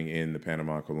working and living in the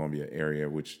Panama, Colombia area,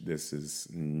 which this is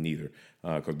neither,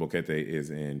 because Boquete is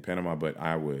in Panama, but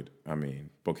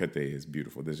Boquete is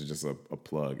beautiful. This is just a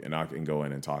plug, and I can go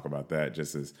in and talk about that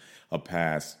just as a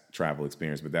past travel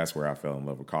experience, but that's where I fell in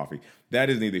love with coffee. That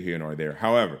is neither here nor there.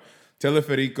 However,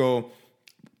 Teleferico,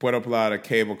 Puerto Plata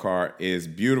cable car is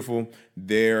beautiful.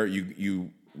 There,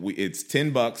 it's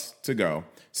 $10 to go.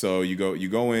 So you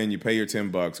go in, you pay your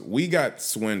 $10. We got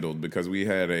swindled because we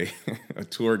had a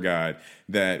tour guide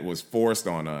that was forced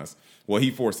on us. Well,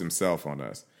 he forced himself on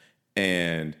us,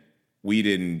 and we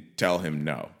didn't tell him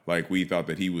no. We thought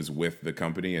that he was with the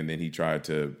company, and then he tried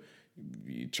to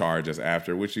charge us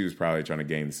after, which he was probably trying to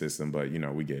game the system. But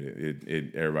we get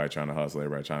it. Everybody trying to hustle,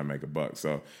 everybody trying to make a buck.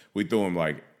 So we threw him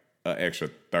an extra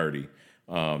 $30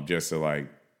 just to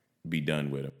be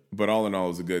done with it. But all in all, it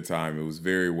was a good time. It was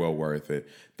very well worth it.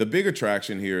 The big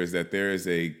attraction here is that there is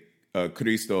a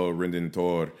Cristo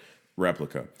Redentor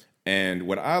replica. And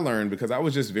what I learned, because I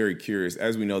was just very curious,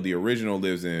 as we know, the original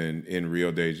lives in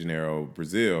Rio de Janeiro,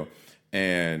 Brazil.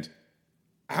 And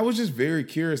I was just very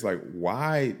curious,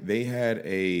 why they had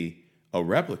a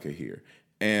replica here.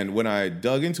 And when I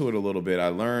dug into it a little bit, I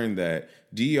learned that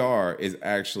DR is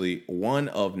actually one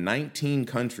of 19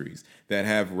 countries that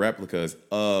have replicas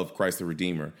of Christ the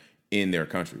Redeemer in their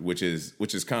country, which is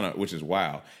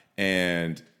wow.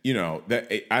 And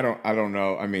that I don't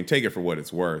know. Take it for what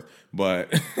it's worth, but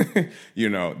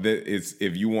it's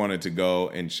if you wanted to go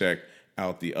and check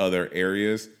out the other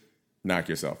areas, knock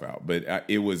yourself out. But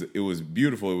it was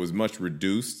beautiful. It was much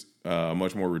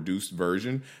more reduced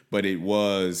version, but it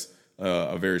was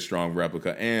a very strong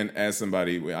replica. And as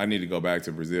somebody, I need to go back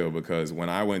to Brazil because when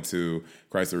I went to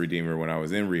Christ the Redeemer when I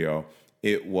was in Rio,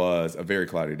 it was a very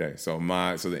cloudy day. So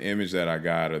the image that I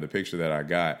got or the picture that I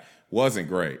got wasn't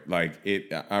great. Like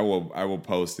I will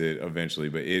post it eventually,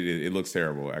 but it looks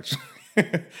terrible actually.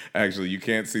 Actually, you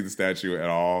can't see the statue at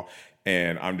all.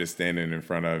 And I'm just standing in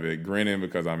front of it, grinning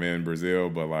because I'm in Brazil,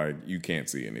 but like you can't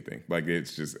see anything. Like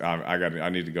it's just I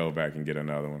need to go back and get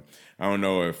another one. I don't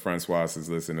know if Francoise is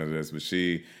listening to this, but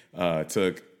she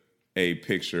took a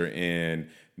picture in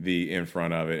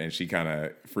front of it, and she kind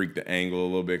of freaked the angle a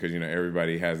little bit because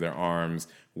everybody has their arms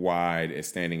wide as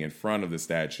standing in front of the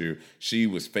statue. She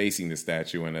was facing the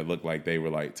statue, and it looked like they were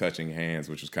like touching hands,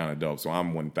 which was kind of dope. So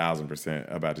I'm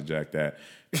 1,000% about to jack that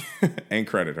and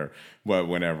credit her. But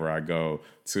whenever I go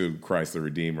to Christ the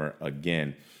Redeemer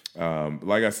again,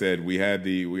 like I said, we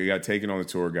got taken on the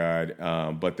tour guide,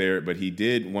 but he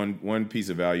did one piece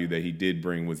of value that he did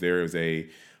bring was there is a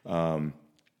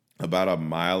about a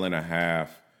mile and a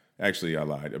half. Actually, I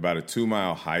lied. About a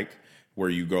 2-mile hike where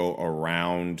you go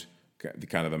around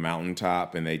kind of the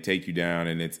mountaintop, and they take you down,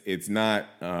 and it's not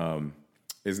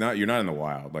you're not in the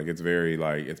wild. Like it's very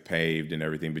like it's paved and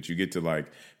everything, but you get to like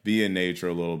be in nature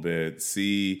a little bit,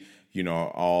 see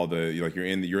all the like you're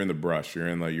in the brush, you're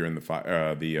in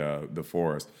the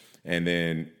forest, and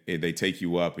then they take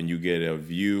you up, and you get a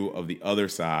view of the other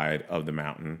side of the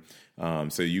mountain,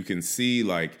 so you can see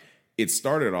like. It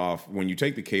started off when you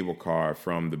take the cable car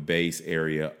from the base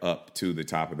area up to the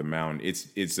top of the mountain.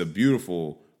 It's a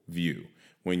beautiful view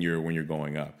when you're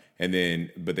going up, and then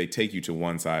but they take you to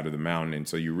one side of the mountain, and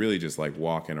so you're really just like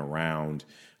walking around,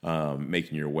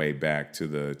 making your way back to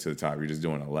the top. You're just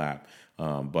doing a lap,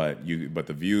 but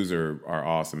the views are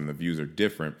awesome, and the views are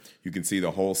different. You can see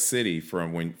the whole city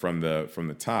from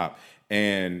the top,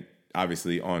 and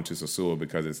obviously onto Sosúa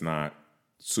because it's not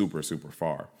super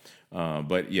far.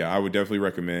 But yeah, I would definitely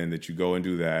recommend that you go and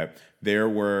do that.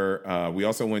 We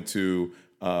also went to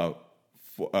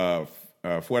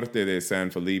Fuerte de San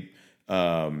Felipe,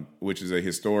 which is a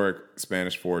historic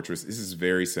Spanish fortress. This is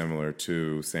very similar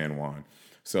to San Juan.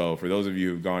 So for those of you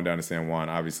who've gone down to San Juan,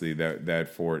 obviously that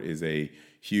fort is a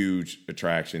huge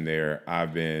attraction there.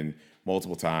 I've been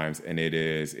multiple times, and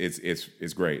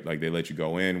it's great. Like they let you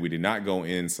go in. We did not go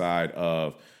inside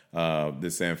of the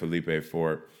San Felipe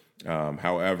fort.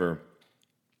 However,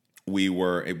 we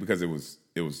were because it was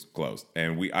closed,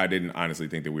 and I didn't honestly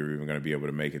think that we were even going to be able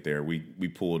to make it there. We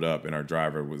pulled up, and our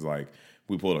driver was like,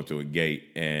 we pulled up to a gate,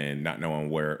 and not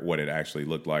knowing what it actually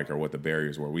looked like or what the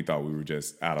barriers were, we thought we were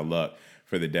just out of luck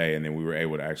for the day, and then we were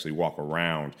able to actually walk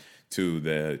around to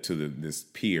this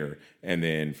pier, and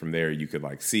then from there you could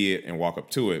like see it and walk up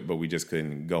to it, but we just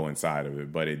couldn't go inside of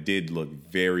it. But it did look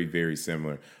very, very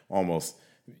similar, almost.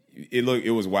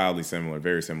 It was wildly similar,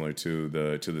 very similar to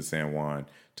the San Juan,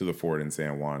 to the fort in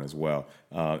San Juan as well,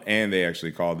 and they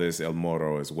actually call this El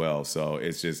Morro as well. So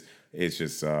it's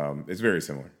very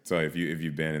similar. So if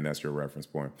you've been, and that's your reference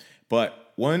point.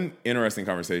 But one interesting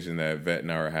conversation that Vet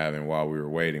and I were having while we were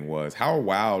waiting was how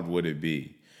wild would it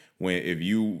be if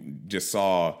you just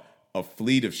saw a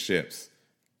fleet of ships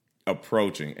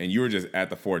approaching and you were just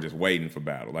at the fort just waiting for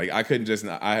battle. Like I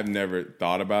have never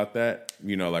thought about that,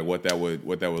 like what that would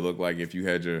look like if you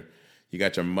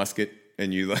got your musket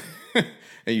and you like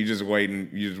and you're just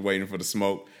waiting for the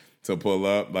smoke to pull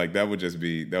up. Like that would just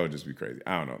be crazy.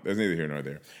 I don't know. There's neither here nor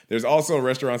there. There's also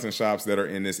restaurants and shops that are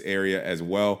in this area as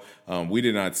well. We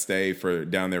did not stay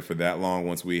down there for that long.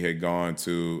 Once we had gone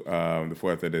to the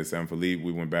Fuerte de San Felipe,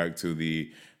 we went back to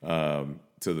the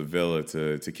villa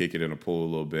to kick it in a pool a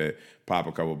little bit, pop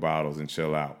a couple bottles, and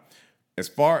chill out. As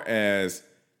far as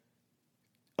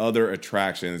other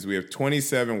attractions, we have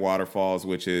 27 waterfalls,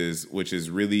 which is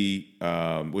really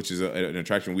an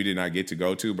attraction we did not get to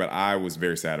go to, but I was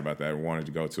very sad about that. I wanted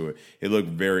to go to it. It looked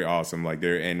very awesome, like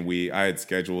there. And I had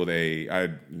scheduled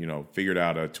figured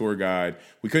out a tour guide.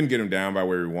 We couldn't get him down by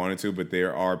where we wanted to, but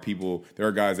there are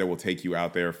guys that will take you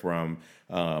out there from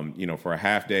for a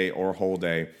half day or a whole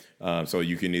day. So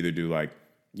you can either do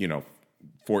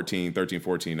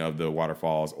 14 of the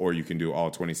waterfalls, or you can do all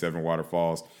 27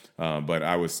 waterfalls. But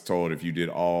I was told if you did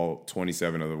all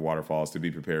 27 of the waterfalls to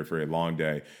be prepared for a long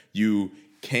day, they're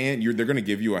going to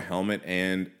give you a helmet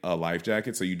and a life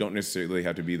jacket, so you don't necessarily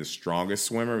have to be the strongest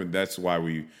swimmer. That's why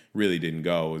we really didn't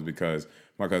go, was because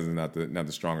my cousin's not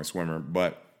the strongest swimmer.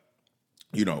 But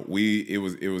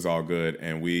it was all good,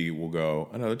 and we will go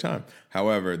another time.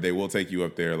 However, they will take you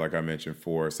up there, like I mentioned,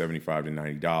 for $75 to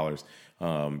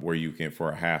 $90, where you can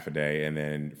for a half a day, and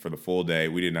then for the full day,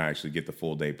 we did not actually get the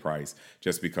full day price,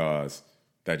 just because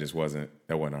that wasn't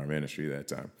our ministry that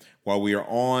time. While we are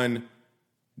on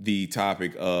the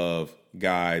topic of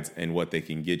guides and what they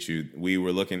can get you. We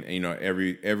were looking,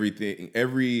 every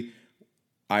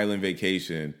island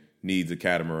vacation needs a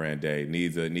catamaran day,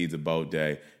 needs a boat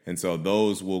day, and so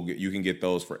those you can get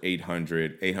those for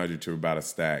 $800 to about a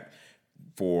stack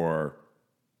for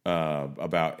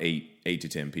about eight to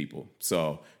 10 people.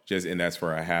 So and that's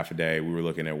for a half a day. We were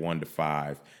looking at 1 to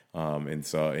 5,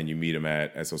 and you meet them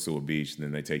at Sosua Beach, and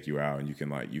then they take you out, and you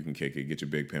can kick it, get your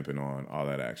big pimping on, all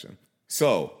that action.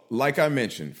 So, like I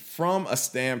mentioned, from a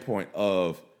standpoint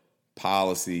of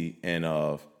policy and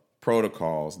of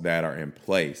protocols that are in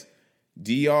place,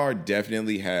 DR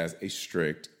definitely has a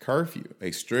strict curfew,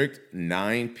 a strict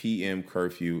 9 p.m.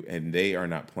 curfew, and they are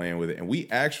not playing with it. And we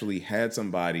actually had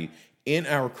somebody in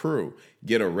our crew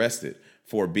get arrested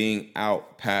for being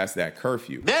out past that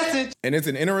curfew. Message. And it's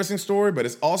an interesting story, but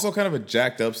it's also kind of a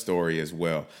jacked up story as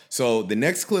well. So the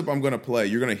next clip I'm going to play,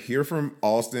 you're going to hear from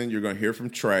Austin, you're going to hear from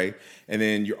Trey, and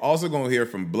then you're also going to hear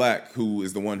from Black, who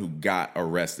is the one who got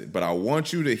arrested. But I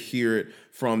want you to hear it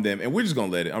from them, and I'm just going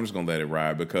to let it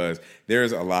ride, because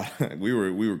there's a lot. we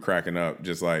were cracking up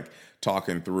just like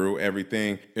talking through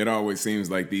everything. It always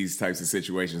seems like these types of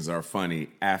situations are funny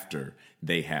after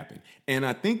they happen. And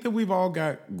I think that we've all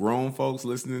got grown folks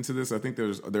listening to this. I think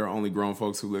there are only grown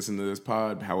folks who listen to this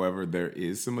pod. However, there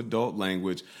is some adult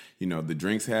language. You know, the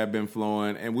drinks have been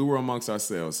flowing, and we were amongst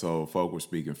ourselves, so folk were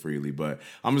speaking freely. But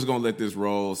I'm just going to let this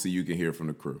roll so you can hear from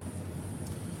the crew.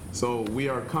 So we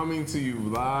are coming to you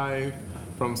live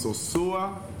from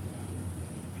Sosua,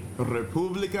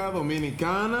 República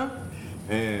Dominicana,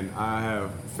 and I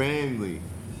have family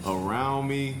around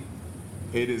me.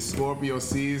 It is Scorpio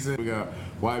season. We got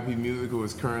YP Music, who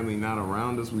is currently not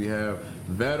around us. We have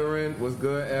Veteran. What's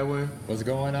good, Edwin? What's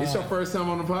going on? It's your first time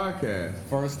on the podcast.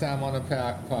 First time on the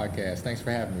podcast. Thanks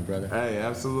for having me, brother. Hey,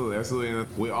 absolutely. And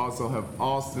we also have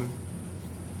Austin,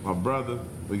 my brother.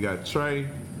 We got Trey,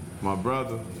 my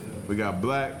brother. We got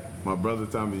Black, my brother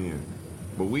Tommy in.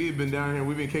 But we've been down here,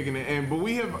 we've been kicking it, but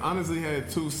we have honestly had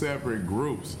 2 separate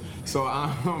groups. So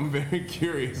I'm very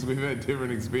curious. We've had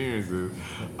different experiences.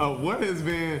 What has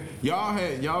been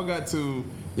y'all got to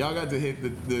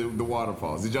hit the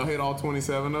waterfalls? Did y'all hit all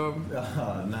 27 of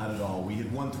them? Not at all. We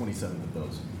hit 127 of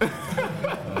those.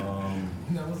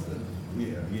 That was good.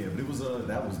 Yeah, but it was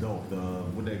that was dope.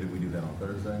 What day did we do that on?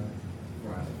 Thursday?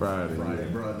 Friday. Yeah.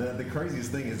 Bro. The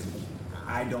craziest thing is,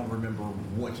 I don't remember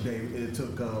which day it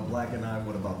took Black and I,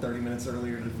 about 30 minutes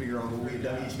earlier to figure out what we had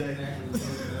done each day.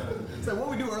 So what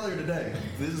we do earlier today,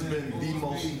 this has been the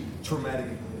most traumatic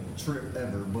trip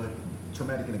ever, but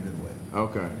traumatic in a good way.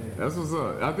 Okay, that's what's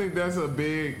up. I think that's a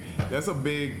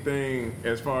big thing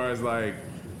as far as like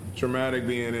traumatic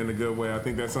being in a good way. I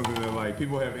think that's something that like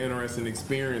people have interesting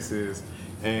experiences,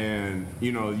 and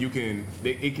you know it can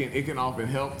often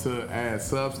help to add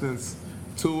substance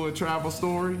to a travel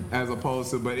story, as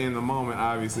opposed to, but in the moment,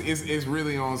 obviously, it's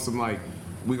really on some like,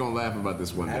 we're gonna laugh about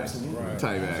this one day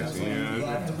type action. You know?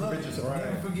 Never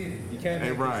forget it. You can't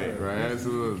make this up.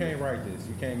 Absolutely. You can't write this.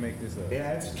 You can't make this up.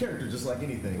 Yeah, it's character, just like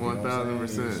anything.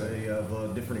 1000%. You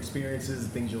have different experiences,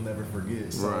 things you'll never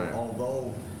forget. So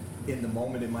although in the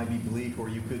moment it might be bleak, or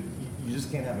you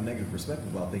just can't have a negative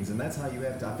perspective about things, and that's how you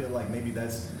have to. I feel like maybe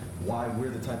that's why we're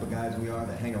the type of guys we are,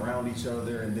 that hang around each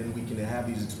other, and then we can have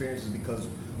these experiences, because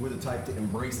we're the type to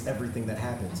embrace everything that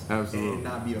happens. Absolutely. And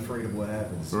not be afraid of what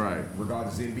happens. Right.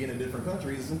 Regardless of being in a different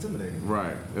country, it's intimidating.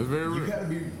 Right. It's very. You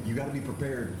gotta be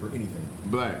prepared for anything.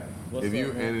 Black. What's if you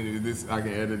up, man? and this, I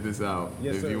can edit this out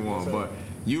if sir. you want. Yes, but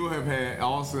you have had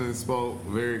Austin spoke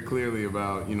very clearly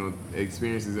about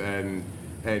experiences adding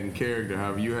character.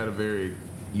 However, you had a very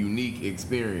unique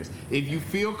experience. If you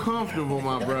feel comfortable,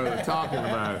 my brother, talking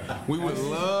about it, we would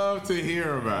love to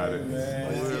hear about it. We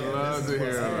would love to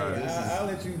hear about it. I'll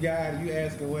let you guide. You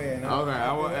ask away, and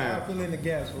I'll fill in the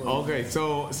gaps for you. Okay,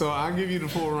 so I'll give you the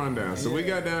full rundown. So we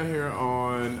got down here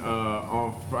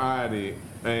on Friday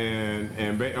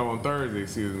and on Thursday,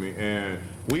 excuse me, and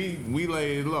we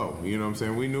laid low. You know what I'm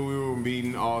saying? We knew we were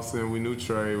meeting Austin. We knew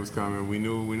Trey was coming. We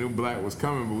knew Black was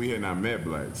coming, but we had not met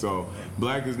Black. So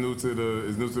Black is new to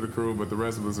the crew, but the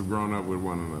rest of us have grown up with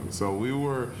one another. So we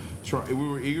were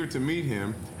eager to meet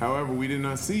him. However, we did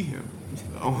not see him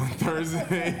on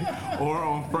Thursday or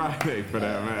on Friday, for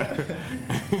that matter.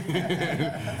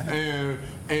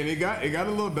 and it got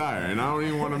a little dire, and I don't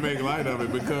even want to make light of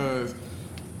it because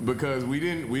we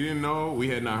didn't know, we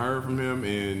had not heard from him,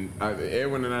 and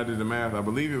Edwin and I did the math. I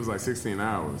believe it was like 16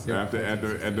 hours after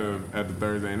the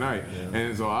Thursday night,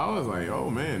 and so I was like, oh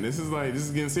man, this is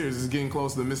getting serious. This is getting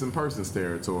close to the missing persons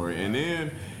territory. And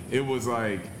then it was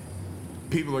like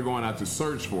people are going out to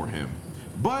search for him,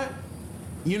 but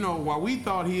while we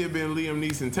thought he had been Liam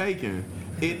Neeson taken,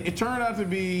 it turned out to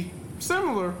be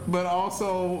similar, but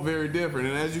also very different.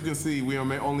 And as you can see, we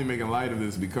are only making light of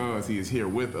this because he is here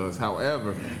with us.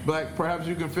 However, Black, perhaps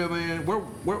you can fill in.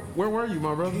 Where were you,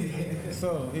 my brother?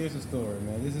 So here's the story,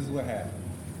 man. This is what happened.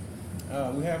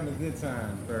 We're having a good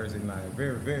time Thursday night.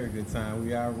 Very, very good time.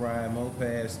 We out riding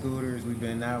mopeds, scooters. We've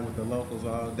been out with the locals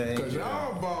all day. Cause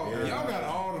y'all got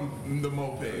all the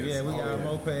mopeds. Yeah, we got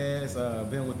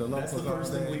mopeds. Been with the locals That's the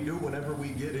first all day. thing we do whenever we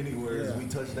get anywhere is we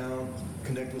touch down,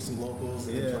 connect with some locals,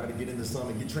 and then try to get into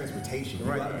something, get transportation. You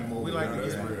gotta be mobile. We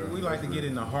like to get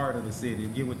in the heart of the city,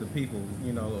 get with the people.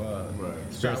 You know,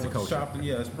 Experience the culture.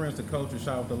 Experience the culture,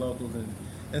 shop with the locals,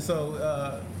 and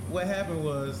so what happened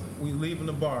was we leaving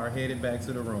the bar, headed back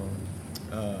to the room.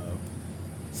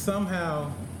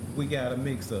 Somehow we got a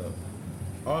mix-up.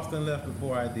 Austin left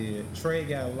before I did. Trey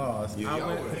got lost. Yeah,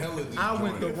 I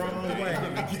went the wrong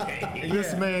way.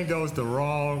 This man goes the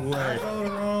wrong way. I go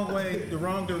the wrong way, the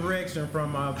wrong direction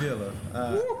from my villa.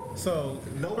 So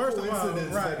No first of all,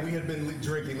 coincidence that we had been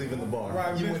drinking leaving the bar.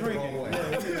 Right, You been went the wrong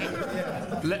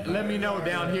drinking. way. Let me know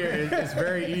down here. It's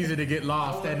very easy to get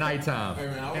lost at nighttime Hey,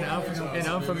 man, in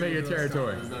unfamiliar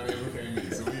territory.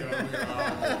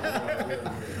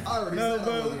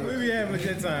 but we be having a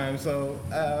good time. So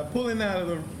pulling out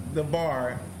of the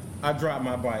bar, I dropped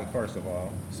my bike first of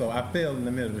all. So I fell in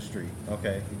the middle of the street.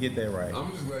 Okay, get that right.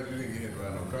 I'm just glad you didn't get hit by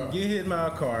no car. Get hit by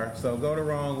a car, so go the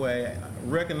wrong way.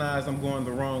 Recognize I'm going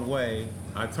the wrong way.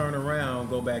 I turn around,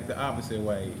 go back the opposite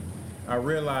way. I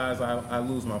realize I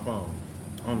lose my phone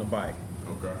on the bike.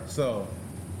 Okay. So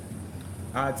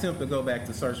I attempt to go back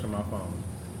to search for my phone.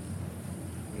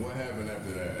 What happened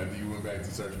after that? After you went back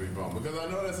to search for your phone? Because I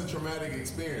know that's a traumatic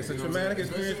experience. It's a traumatic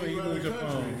experience when you lose your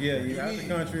phone. Yeah, you out the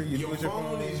country, you lose your phone.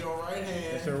 Your phone is your right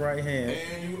hand. It's your right hand.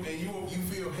 And you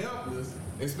feel helpless,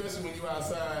 especially when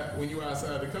you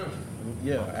outside the country.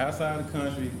 Yeah, outside the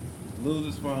country, lose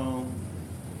his phone.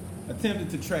 Attempted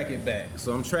to track it back.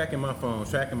 So I'm tracking my phone.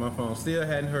 Still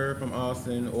hadn't heard from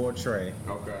Austin or Trey.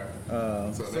 Okay.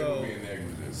 So they were being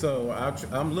negligent. So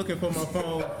I'm looking for my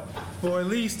phone for at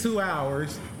least 2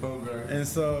 hours. Okay. And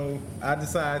so I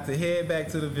decided to head back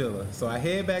to the villa. So I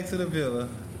head back to the villa.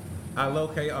 I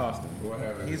locate Austin. What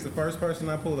happened? He's the first person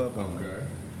I pulled up on. Okay.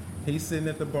 He's sitting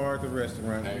at the bar at the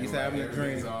restaurant. Hey, He's right, having a drink.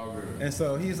 everything's all good. And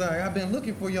so he's like, I've been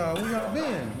looking for y'all. Where y'all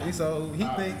been? And so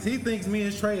he thinks me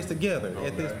and Trey is together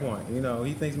at this point. You know,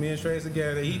 he thinks me and Trey is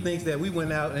together. He thinks that we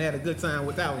went out and had a good time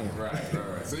without him. Right.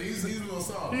 So he's a little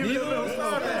soft. He's a little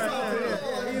soft.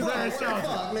 He's like,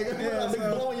 Fuck,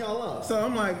 nigga, blowing y'all up. so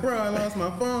I'm like, bro, I lost my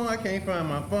phone. I can't find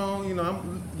my phone. You know,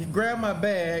 you grab my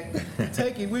bag,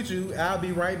 take it with you. I'll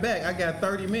be right back. I got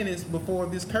 30 minutes before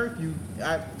this curfew.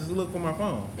 I just look for my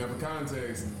phone. And for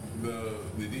context, I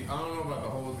don't know about the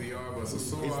whole DR, but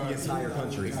Sasua, It's the entire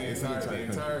country. The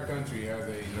entire country has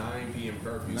a 9 p.m.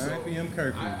 curfew. 9 p.m.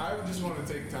 curfew. I just want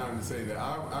to take time to say that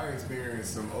I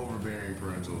experienced some overbearing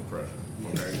parental pressure.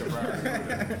 Okay,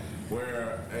 comparatively,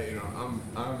 where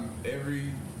I'm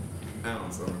every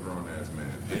ounce of a grown ass man,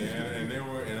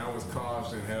 and I was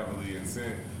cautioned heavily and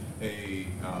sent an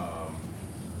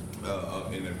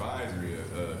advisory,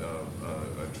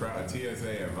 a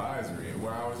TSA advisory,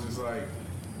 where I was just like,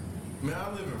 man, I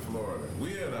live in Florida.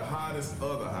 We are the hottest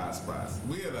of the hot spots.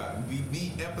 We are the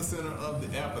epicenter of the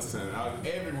epicenter.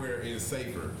 Everywhere is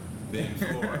safer than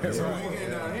Florida. So we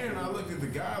came down here and I looked at the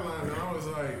guidelines and I was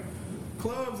like,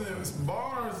 clubs and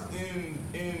bars in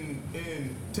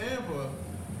Tampa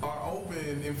are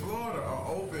open, in Florida are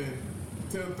open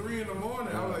till 3 in the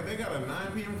morning. I was like, they got a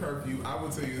 9 p.m. curfew. I will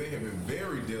tell you, they have been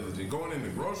very diligent. Going in the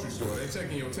grocery store, they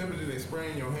checking your temperature, they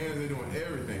spraying your hands, they doing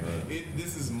everything.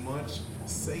 This is much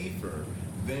safer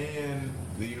than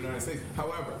the United States.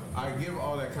 However, I give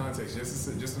all that context just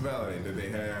to validate that they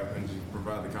have, and just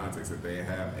provide the context that they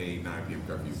have a 9 p.m.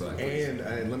 curfew.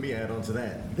 And let me add on to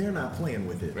that. They're not playing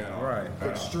with it. Right.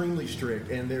 Extremely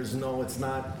strict. And there's it's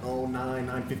not,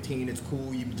 9:15, it's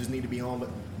cool, you just need to be home. But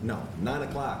no, 9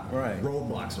 o'clock. Right.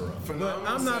 Roadblocks are up. But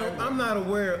I'm not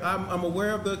aware. I'm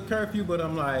aware of the curfew, but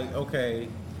I'm like, okay,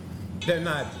 they're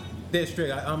not that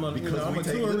strict. I'm a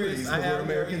tourist. I have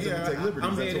Americans and we take liberties.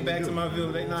 I'm That's headed what back we to do. my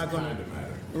villa. They're not gonna.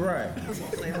 Right.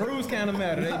 Rules kind of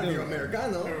matter. They do. You're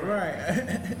Americano.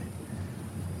 Right.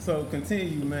 So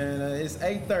continue, man. It's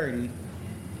 8:30.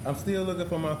 I'm still looking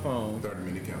for my phone.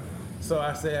 30-minute countdown. So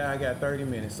I said I got 30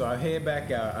 minutes. So I head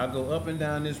back out. I go up and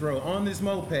down this road on this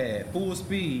moped, full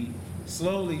speed,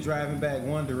 slowly driving back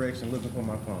one direction, looking for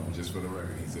my phone. Just for the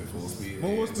record, he said full speed.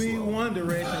 Full and speed, slow. one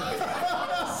direction.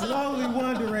 Slowly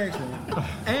one direction.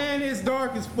 And it's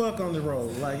dark as fuck on the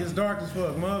road. Like, it's dark as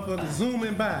fuck. Motherfuckers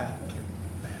zooming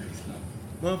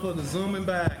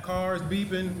by. Cars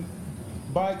beeping.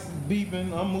 Bikes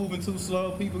beeping. I'm moving too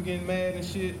slow. People getting mad and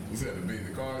shit. You said the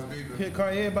car's beeping? Hit car,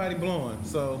 everybody blowing.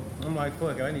 So I'm like,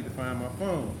 fuck it, I need to find my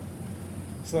phone.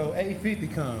 So 850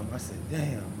 come. I said,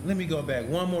 damn, let me go back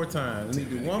one more time. Let me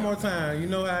do one more time. You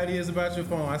know how it is about your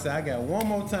phone. I said, I got one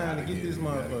more time to get this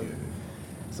motherfucker.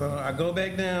 So I go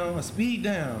back down, I speed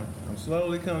down. I'm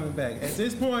slowly coming back. At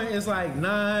this point, it's like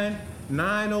 9:05.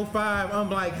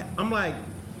 I'm like,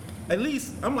 at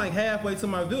least I'm like halfway to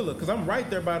my villa because I'm right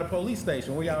there by the police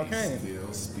station where y'all came.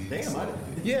 Damn,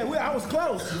 I was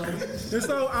close. And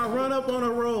so I run up on a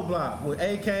roadblock with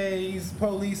AKs,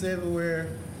 police everywhere.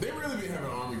 They really be having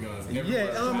army guns.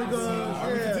 Yeah, army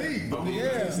guns.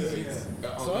 Yeah.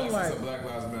 So I'm like, it's a Black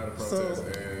Lives Matter protest,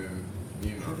 and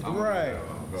you know, right.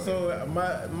 So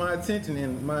my attention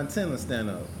and my antenna stand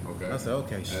up. Okay. I said,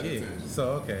 okay, shit. Attention. So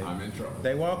okay. I'm in trouble.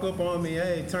 They walk up on me,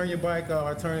 hey, turn your bike off.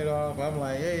 I turn it off. I'm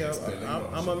like, hey,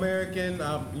 I'm American.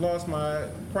 I've lost my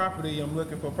property. I'm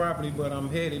looking for property, but I'm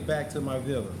headed back to my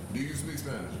villa. Do you speak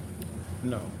Spanish?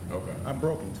 No. Okay. I'm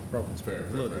broken. Fair.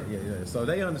 Yeah. So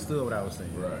they understood what I was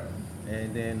saying. Right.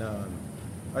 And then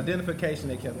identification,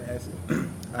 they kept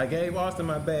asking. I gave Austin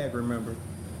my bag, remember?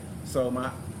 So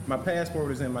my passport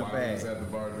was in my bag. I was at the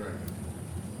bar drinking.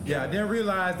 Yeah, I didn't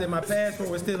realize that my passport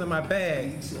was still in my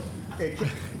bag.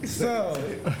 So,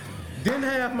 didn't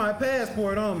have my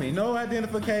passport on me. No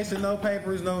identification, no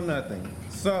papers, no nothing.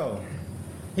 So,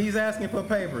 he's asking for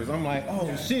papers. I'm like,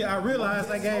 oh shit, I realized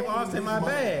I gave Austin my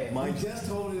bag. We just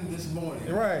told him this morning.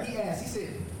 Right. He asked, he said,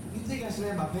 you think I should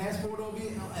have my passport on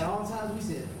me at all times? We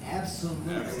said,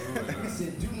 absolutely. He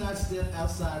said, do not step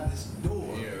outside this door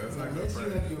unless you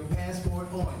have your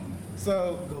passport on you.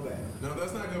 So, go back. No,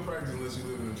 that's not good practice unless you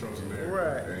live in the Trump's America.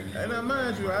 Right. And I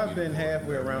mind you, I've been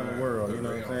halfway around the world, you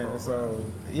know what I'm saying? So,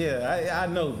 yeah, I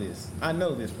know this. I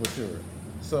know this for sure.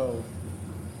 So,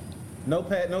 no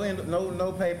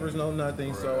papers, no nothing.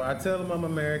 Right. So I tell them I'm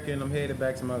American, I'm headed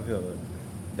back to my villa.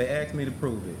 They asked me to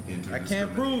prove it. I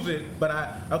can't prove it, but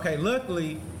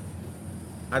luckily,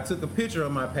 I took a picture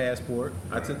of my passport,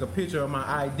 I took a picture of my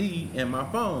ID and my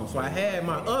phone. So I had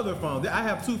my other phone. I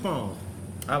have two phones.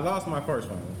 I lost my first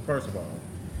phone, first of all.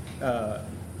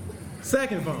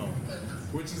 Second phone.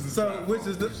 Which is It's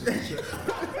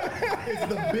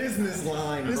the business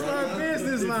line. It's my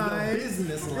business line.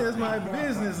 It's my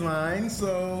business line.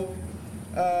 So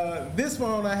this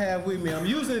phone I have with me, I'm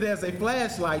using it as a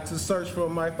flashlight to search for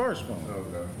my first phone.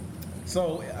 Okay.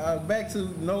 So back to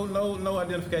no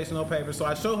identification, no paper. So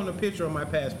I showed him a picture of my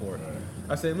passport.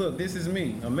 I said, look, this is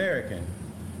me, American.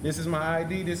 This is my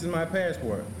ID. This is my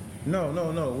passport. No.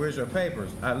 Where's your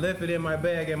papers? I left it in my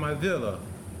bag at my villa.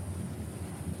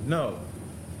 No.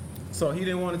 So he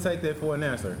didn't want to take that for an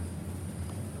answer.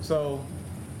 So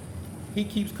he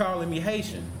keeps calling me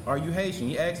Haitian. Are you Haitian?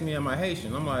 He asked me, am I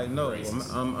Haitian? I'm like, no,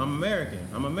 I'm American.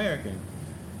 I'm American.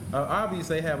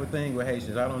 Obviously, they have a thing with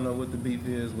Haitians. I don't know what the beef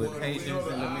is with Haitians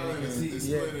and Dominicans.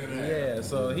 Yeah.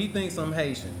 So he thinks I'm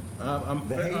Haitian.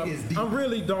 I'm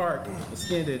really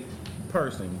dark-skinned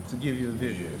person to give you a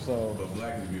visual. So, but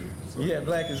black is beautiful. So. Yeah,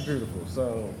 black is beautiful.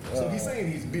 So he's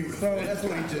saying he's beautiful. So that's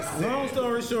what he just said. Long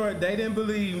story short, they didn't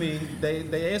believe me.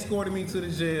 They escorted me to the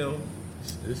jail.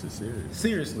 This is serious.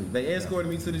 Seriously, they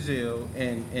escorted me to the jail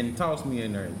and tossed me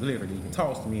in there. Literally,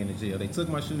 tossed me in the jail. They took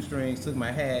my shoestrings, took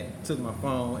my hat, took my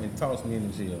phone, and tossed me in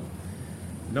the jail.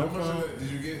 No phone. Did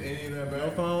you get any of that back?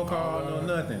 No phone call, no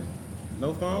nothing.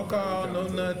 No phone call, no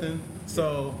nothing.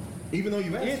 So. Even though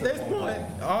you asked at this point,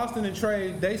 Austin and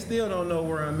Trey, they still don't know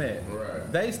where I'm at. Right.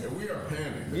 We are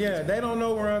panicking. Yeah, they don't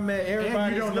know where I'm at.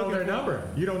 Everybody, you don't know their number.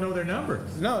 You don't know their number.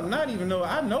 No, not even know.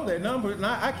 I know their number.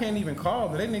 I can't even call,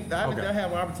 but they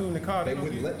have an opportunity to call. They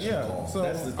wouldn't let you call. So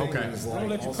that's the thing. They don't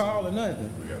let you call or nothing.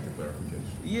 We got the clarification.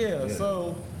 Yeah.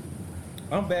 So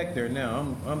I'm back there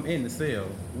now. I'm in the cell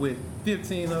with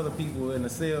 15 other people in the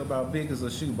cell about big as a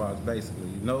shoebox, basically.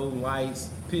 No lights,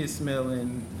 piss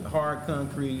smelling, hard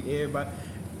concrete. Everybody,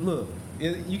 look,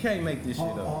 you can't make this shit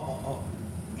up.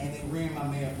 And they ran my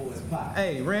man for his pocket.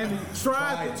 Hey, Randy,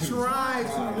 tried to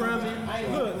run me.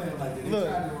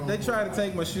 Look, they tried to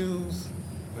take my shoes.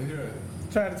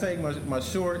 Tried to take my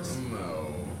shorts. No.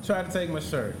 Tried to take my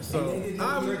shirt. So they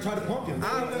tried to pump him.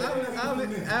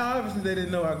 Obviously, they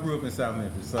didn't know I grew up in South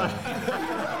Memphis. So.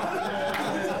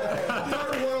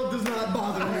 Third world does not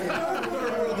bother me. Third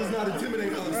world does not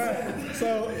intimidate us. Right.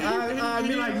 So I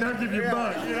mean, like none of your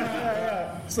buck.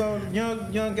 Yeah. So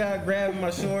young guy grabbing my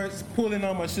shorts, pulling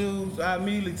on my shoes. I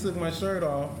immediately took my shirt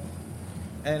off.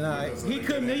 And he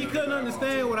couldn't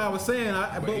understand what I was saying.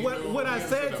 But what I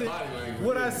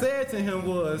said to him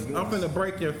was, I'm finna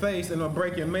break your face and I'm gonna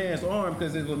break your man's arm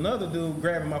because there's another dude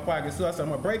grabbing my pocket. So I said, I'm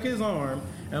gonna break his arm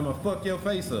and I'm gonna fuck your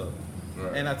face up.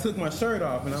 And I took my shirt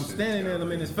off, and I'm standing at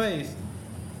him in his face.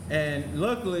 And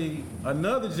luckily,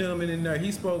 another gentleman in there,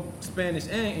 he spoke Spanish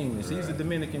and English. He's a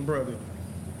Dominican brother.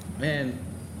 And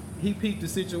he peeped the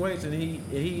situation.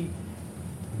 He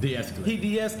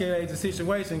de-escalated the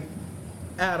situation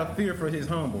out of fear for his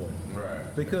homeboy.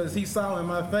 Right. Because he saw in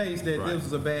my face that this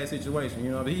was a bad situation.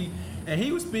 You know,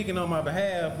 he was speaking on my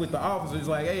behalf with the officers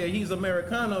like, hey, he's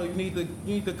Americano, you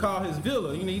need to call his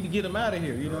villa. You need to get him out of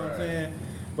here. You know what I'm saying?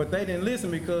 But they didn't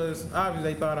listen because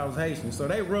obviously they thought I was Haitian. So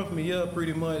they roughed me up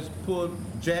pretty much,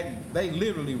 they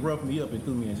literally roughed me up and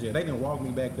threw me in jail. They didn't walk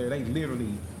me back there. They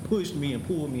literally pushed me and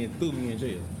pulled me and threw me in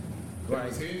jail. They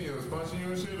was hitting you, was punching you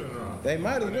and shit or not? They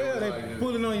might as well. They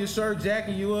pulling on your shirt,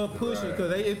 jacking you up, pushing.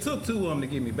 Because it took two of them to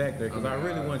get me back there. Because I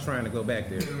really wasn't trying to go back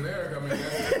there. In America, I mean,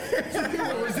 you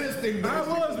were resisting. I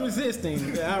was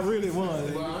resisting. I really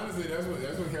was. Well, honestly, that's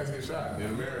when cats get shot in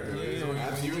America. Yeah,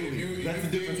 absolutely. That's the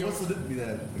difference. What's the difference be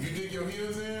that? If you dig your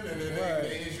heels in and then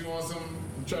they hit you on some,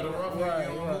 try to rough you.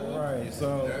 Right.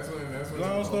 So, that's when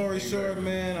long story short,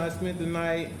 man, I spent the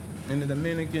night in the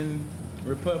Dominican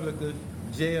Republic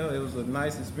jail. It was a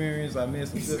nice experience. I met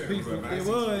some good people.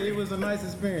 It was a nice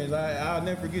experience. I'll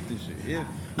never forget this shit. You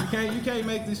can't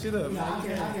make this shit up. No, I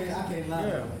can't lie.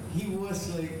 Yeah. He was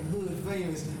like hood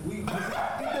famous. No.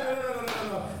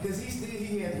 Because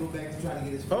he had to go back to try to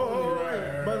get his phone.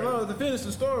 Right. But to finish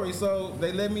the story, so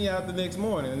they let me out the next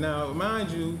morning. Now,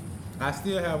 mind you, I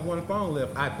still have one phone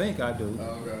left. I think I do.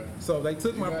 Okay. So they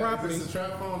took my property. Is this a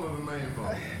trap phone or the main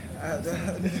phone? I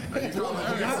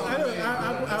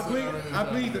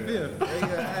plead the fifth.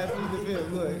 I plead the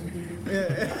fifth. Look.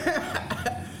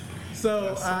 Yeah.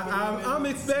 So I'm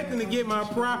expecting to get my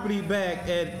property back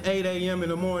at 8 a.m. in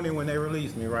the morning when they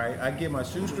release me, right? I get my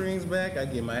shoestrings back. I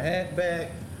get my hat back.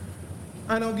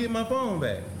 I don't get my phone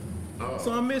back.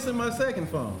 So I'm missing my second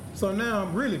phone. So now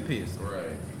I'm really pissed.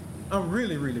 Right. I'm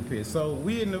really, really pissed. So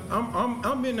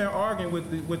I'm in there arguing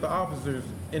with the officers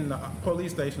in the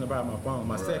police station about my phone,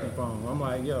 my second phone. I'm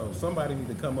like, yo, somebody need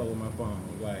to come up with my phone.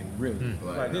 Like, really.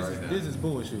 Like this is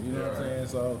bullshit. You know what I'm saying?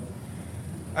 So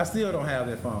I still don't have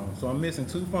that phone. So I'm missing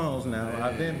two phones now.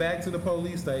 I've been back to the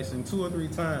police station 2 or 3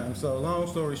 times. So long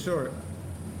story short.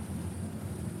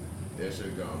 That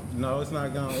shit gone. No, it's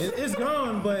not gone. It's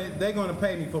gone, but they're gonna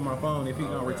pay me for my phone if he's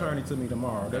gonna return it to me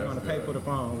tomorrow. They're gonna pay for the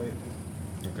phone.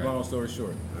 Long story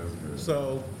short. That's good.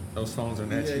 So those phones are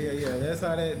not cheap. Yeah. That's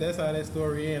how that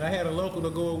story ended. I had a local to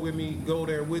go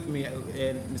there with me,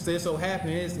 and it so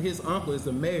happened his uncle is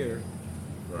the mayor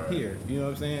here. You know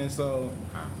what I'm saying? So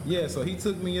so he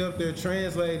took me up there,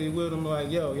 translated with him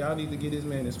like, yo, y'all need to get this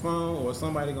man his phone, or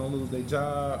somebody gonna lose their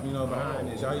job. You know, behind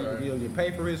this, y'all either pay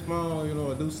for his phone, you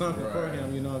know, or do something for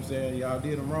him. You know what I'm saying? Y'all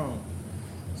did him wrong.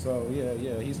 So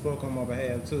he spoke on my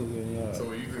behalf too. And,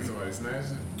 so you think somebody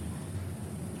snatched it?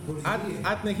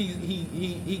 I think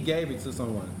he gave it to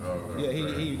someone. He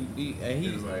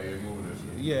was like, hey, move this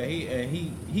shit. Yeah,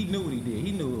 he knew what he did.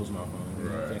 He knew it was my phone. You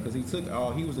know what I'm saying? Because he took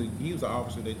all. He was an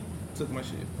officer that took my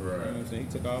shit. Right. You know what I'm saying?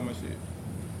 He took all my shit.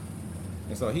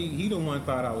 And so he the one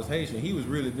thought I was Haitian. He was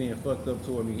really being fucked up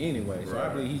toward me anyway. So I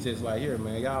believe he's just like, here,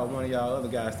 man, one of y'all other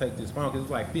guys take this phone. Because it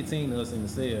was like 15 of us in the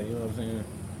cell. You know what I'm saying?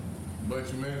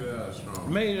 But you made it out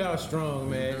strong. Made it out strong,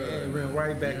 man. And ran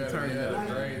right back and turned it up.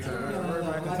 Great time.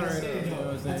 Like I said, you know what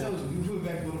I'm saying? I told you, you put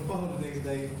back with the phone the next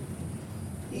day.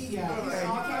 He got all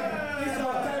type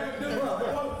of dude.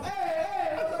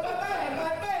 Hey, what's up, my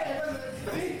man?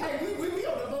 Hey, we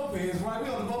on the mopeds, right? We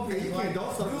on the mopeds. You can't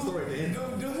don't start the story, man.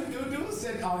 Dude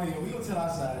said, oh yeah, we gonna tell our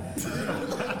side.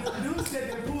 Dude said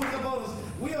they pulled up on us.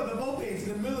 We on the mopeds in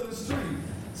the middle of the street.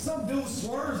 Some dude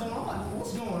swerves on him. I'm like,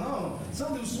 what's going on?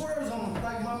 Some dude swerves on him.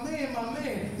 Like, my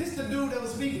man. This the dude that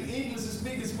was speaking English and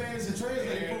speaking Spanish and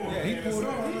translating for him. Yeah, he pulled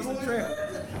up. He was the trap.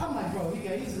 I'm like, bro,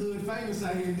 he's hood famous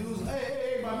out here. Dudes,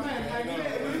 hey, my man.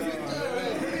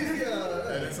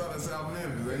 And it's on the South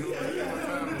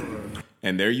Memphis.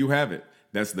 And there you have it.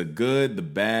 That's the good, the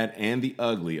bad, and the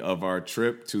ugly of our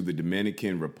trip to the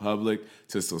Dominican Republic,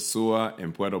 to Sosua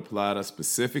and Puerto Plata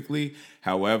specifically.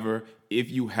 However, if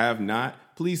you have not,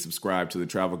 please subscribe to the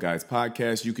Travel Guides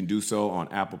podcast. You can do so on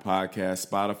Apple Podcasts,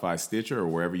 Spotify, Stitcher, or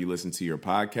wherever you listen to your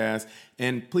podcast.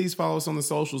 And please follow us on the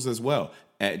socials as well.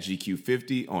 At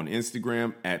GQ50 on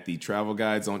Instagram, at The Travel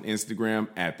Guides on Instagram,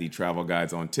 at The Travel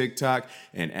Guides on TikTok,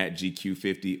 and at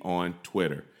GQ50 on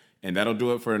Twitter. And that'll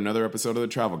do it for another episode of the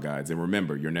Travel Guides. And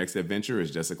remember, your next adventure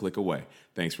is just a click away.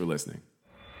 Thanks for listening.